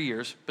longer than 3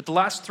 years, but the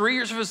last 3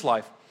 years of his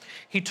life,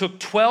 he took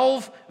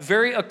 12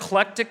 very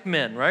eclectic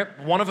men, right?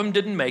 One of them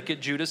didn't make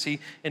it, Judas. He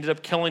ended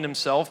up killing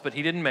himself, but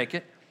he didn't make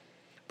it.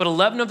 But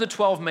 11 of the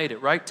 12 made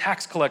it, right?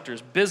 Tax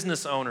collectors,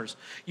 business owners.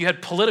 You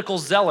had political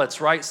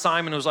zealots, right?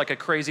 Simon was like a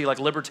crazy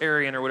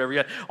libertarian or whatever. You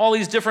had all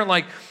these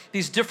different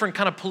these different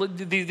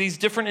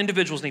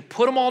individuals, and he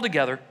put them all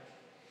together,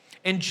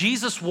 and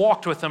Jesus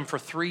walked with them for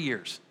 3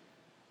 years.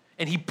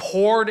 And he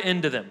poured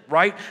into them,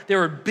 right? They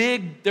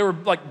were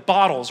like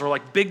bottles or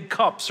like big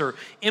cups or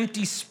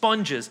empty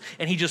sponges.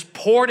 And he just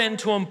poured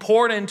into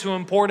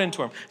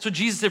them. So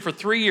Jesus did for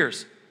 3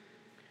 years.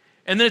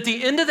 And then at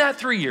the end of that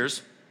 3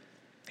 years,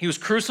 he was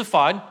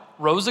crucified,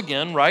 rose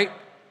again, right?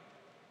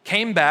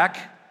 Came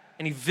back,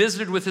 and he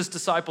visited with his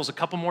disciples a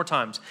couple more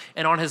times.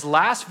 And on his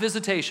last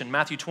visitation,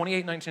 Matthew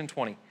 28, 19, and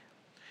 20,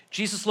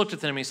 Jesus looked at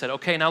them and he said,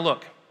 okay, now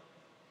look,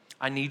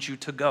 I need you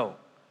to go.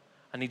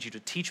 I need you to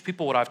teach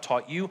people what I've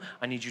taught you.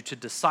 I need you to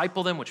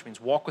disciple them, which means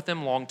walk with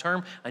them long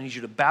term. I need you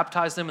to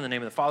baptize them in the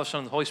name of the Father, Son,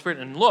 and the Holy Spirit.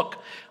 And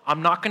look,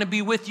 I'm not going to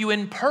be with you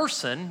in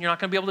person. You're not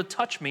going to be able to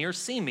touch me or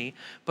see me,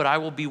 but I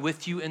will be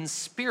with you in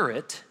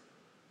spirit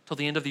till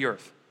the end of the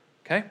earth,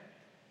 okay?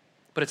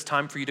 But it's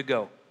time for you to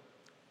go.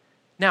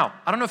 Now,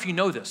 I don't know if you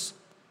know this.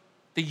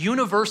 The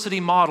university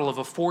model of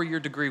a 4-year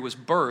degree was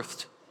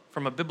birthed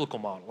from a biblical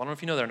model. I don't know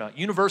if you know that or not.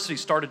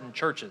 Universities started in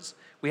churches.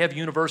 We have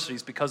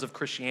universities because of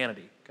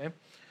Christianity, okay?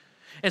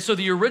 And so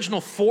the original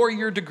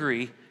 4-year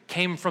degree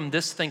came from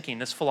this thinking,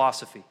 this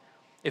philosophy.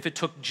 If it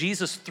took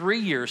Jesus 3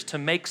 years to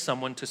make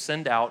someone to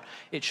send out,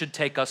 it should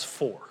take us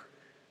 4.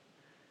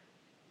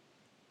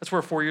 That's where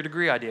a 4-year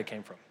degree idea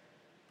came from.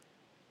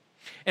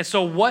 And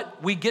so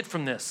what we get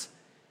from this,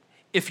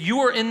 if you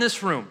are in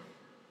this room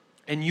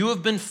and you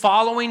have been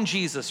following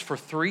Jesus for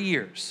 3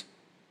 years,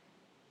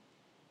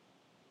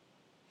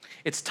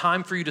 it's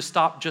time for you to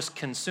stop just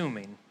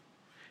consuming,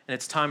 and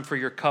it's time for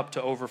your cup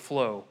to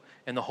overflow.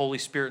 And the Holy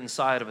Spirit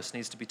inside of us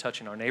needs to be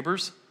touching our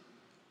neighbors,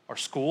 our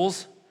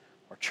schools,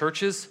 our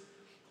churches,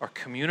 our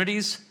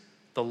communities,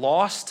 the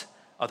lost,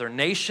 other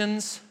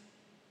nations.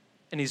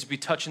 It needs to be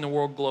touching the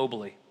world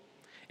globally.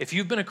 If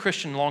you've been a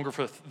Christian longer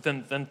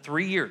than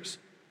 3 years,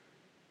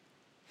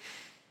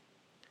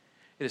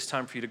 it is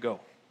time for you to go.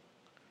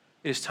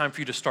 It is time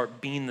for you to start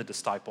being the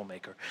disciple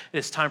maker. It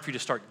is time for you to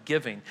start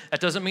giving.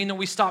 That doesn't mean that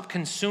we stop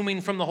consuming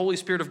from the Holy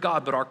Spirit of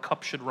God, but our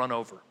cup should run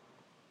over.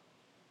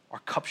 Our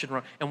cup should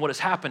run. And what has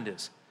happened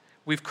is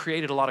we've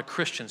created a lot of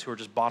Christians who are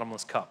just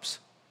bottomless cups.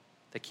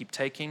 They keep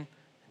taking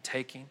and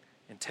taking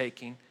and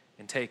taking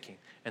and taking,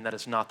 and that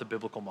is not the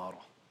biblical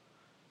model.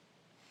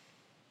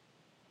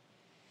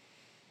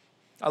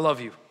 I love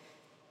you.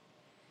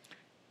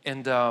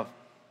 And I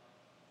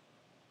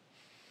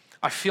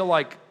feel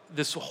like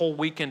this whole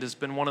weekend has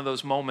been one of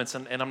those moments,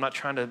 and I'm not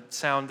trying to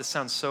this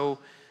sounds so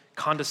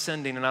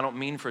condescending, and I don't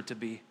mean for it to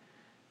be.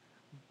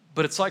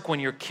 But it's like when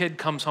your kid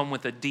comes home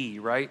with a D,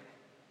 right?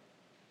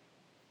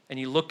 And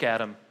you look at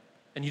them,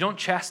 and you don't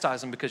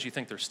chastise them because you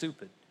think they're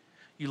stupid.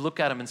 You look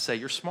at them and say,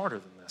 you're smarter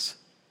than this.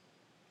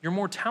 You're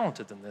more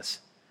talented than this.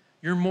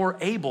 You're more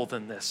able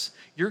than this.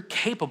 You're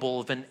capable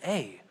of an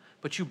A,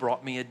 but you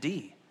brought me a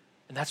D.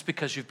 And that's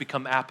because you've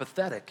become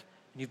apathetic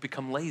and you've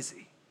become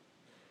lazy.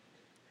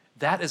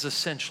 That is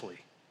essentially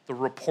the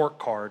report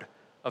card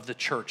of the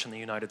church in the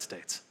United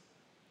States.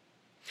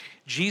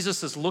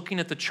 Jesus is looking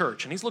at the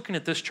church, and he's looking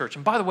at this church.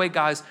 And by the way,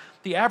 guys,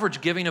 the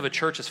average giving of a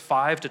church is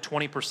 5 to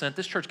 20%.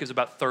 This church gives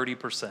about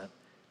 30%.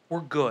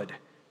 We're good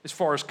as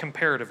far as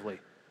comparatively.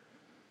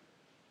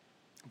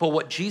 But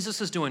what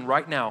Jesus is doing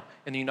right now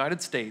in the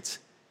United States,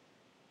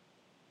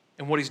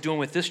 and what he's doing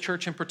with this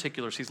church in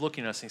particular, is he's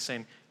looking at us and he's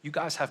saying, you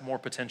guys have more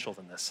potential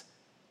than this.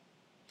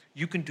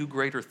 You can do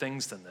greater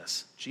things than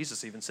this.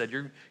 Jesus even said,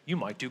 you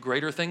might do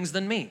greater things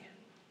than me.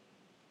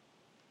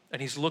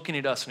 And he's looking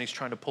at us and he's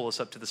trying to pull us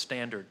up to the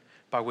standard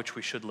by which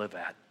we should live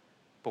at.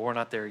 But we're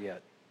not there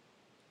yet.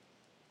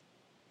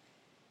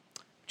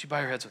 Would you bow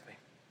your heads with me?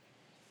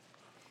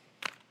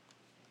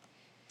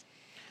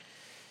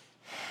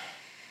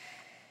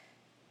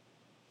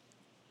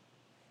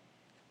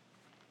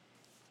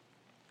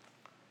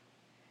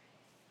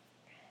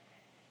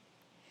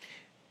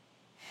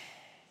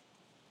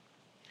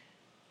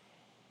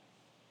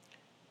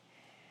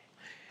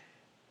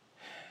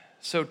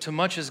 So to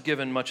much is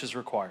given, much is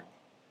required.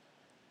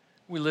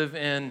 We live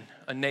in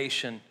a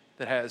nation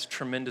that has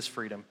tremendous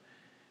freedom.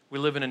 We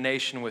live in a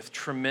nation with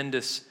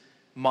tremendous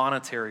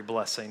monetary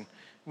blessing.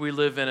 We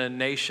live in a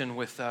nation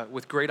with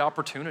great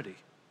opportunity.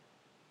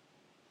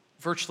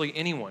 Virtually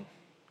anyone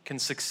can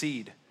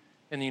succeed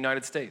in the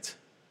United States.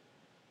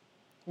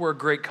 We're a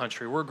great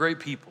country. We're a great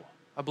people.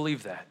 I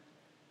believe that.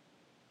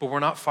 But we're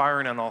not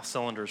firing on all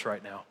cylinders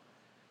right now.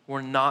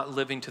 We're not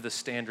living to the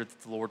standard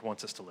that the Lord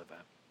wants us to live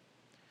at.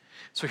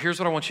 So here's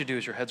what I want you to do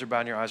as your heads are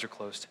bowed and your eyes are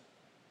closed.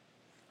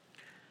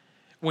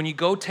 When you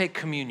go take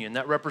communion,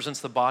 that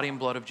represents the body and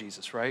blood of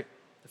Jesus, right?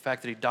 The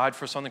fact that he died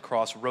for us on the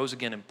cross, rose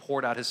again, and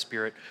poured out his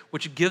Spirit,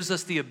 which gives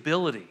us the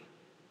ability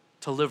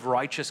to live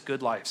righteous,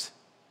 good lives.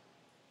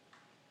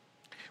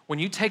 When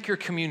you take your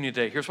communion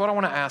today, here's what I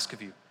want to ask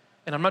of you.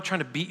 And I'm not trying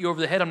to beat you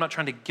over the head. I'm not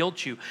trying to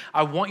guilt you.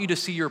 I want you to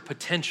see your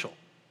potential.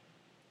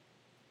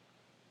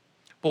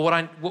 But what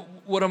I'm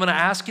going to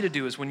ask you to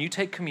do is when you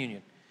take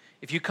communion,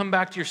 if you come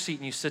back to your seat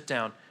and you sit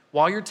down,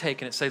 while you're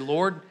taking it, say,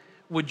 Lord,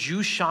 would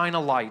you shine a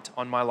light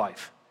on my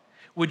life?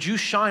 Would you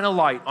shine a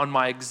light on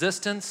my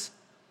existence?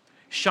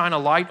 Shine a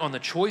light on the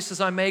choices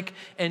I make,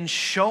 and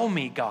show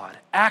me, God,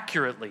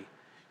 accurately.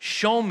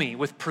 Show me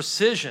with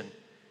precision.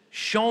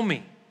 Show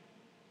me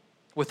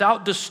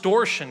without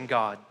distortion,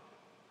 God.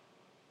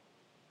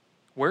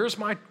 Where's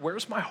my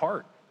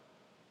heart?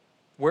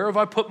 Where have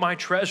I put my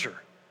treasure?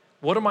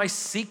 What am I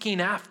seeking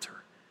after?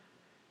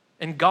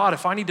 And God,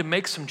 if I need to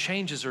make some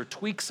changes or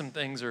tweak some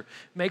things or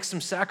make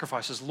some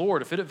sacrifices,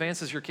 Lord, if it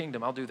advances your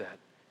kingdom, I'll do that.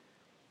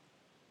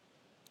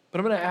 But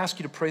I'm going to ask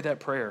you to pray that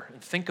prayer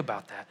and think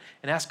about that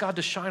and ask God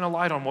to shine a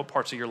light on what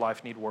parts of your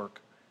life need work.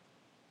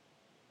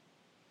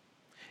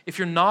 If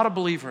you're not a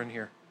believer in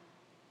here,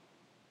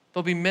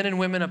 there'll be men and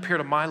women up here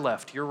to my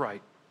left, your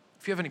right.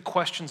 If you have any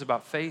questions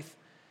about faith,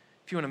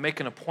 if you want to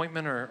make an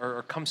appointment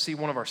or come see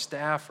one of our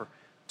staff or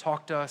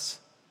talk to us,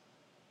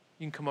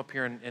 you can come up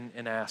here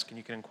and ask, and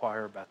you can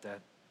inquire about that.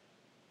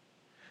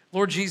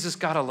 Lord Jesus,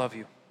 God, I love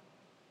you.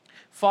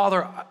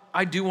 Father,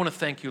 I do want to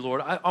thank you,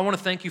 Lord. I want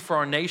to thank you for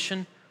our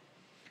nation.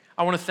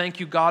 I want to thank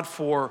you, God,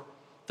 for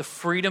the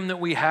freedom that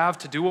we have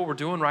to do what we're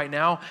doing right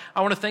now.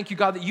 I want to thank you,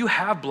 God, that you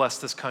have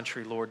blessed this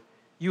country, Lord.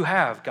 You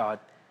have, God.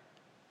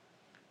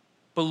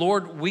 But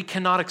Lord, we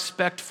cannot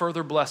expect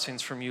further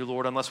blessings from you,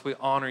 Lord, unless we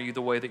honor you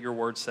the way that your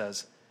word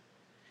says.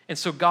 And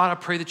so, God, I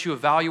pray that you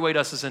evaluate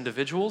us as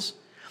individuals.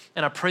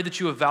 And I pray that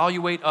you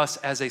evaluate us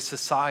as a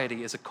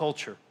society, as a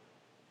culture.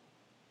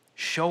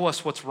 Show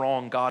us what's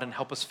wrong, God, and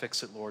help us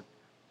fix it, Lord.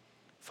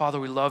 Father,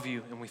 we love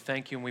you, and we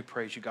thank you, and we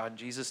praise you, God, in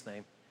Jesus'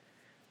 name.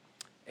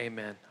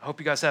 Amen. I hope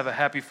you guys have a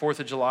happy 4th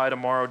of July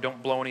tomorrow.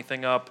 Don't blow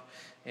anything up,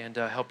 and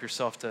help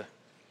yourself to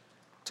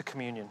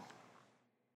communion.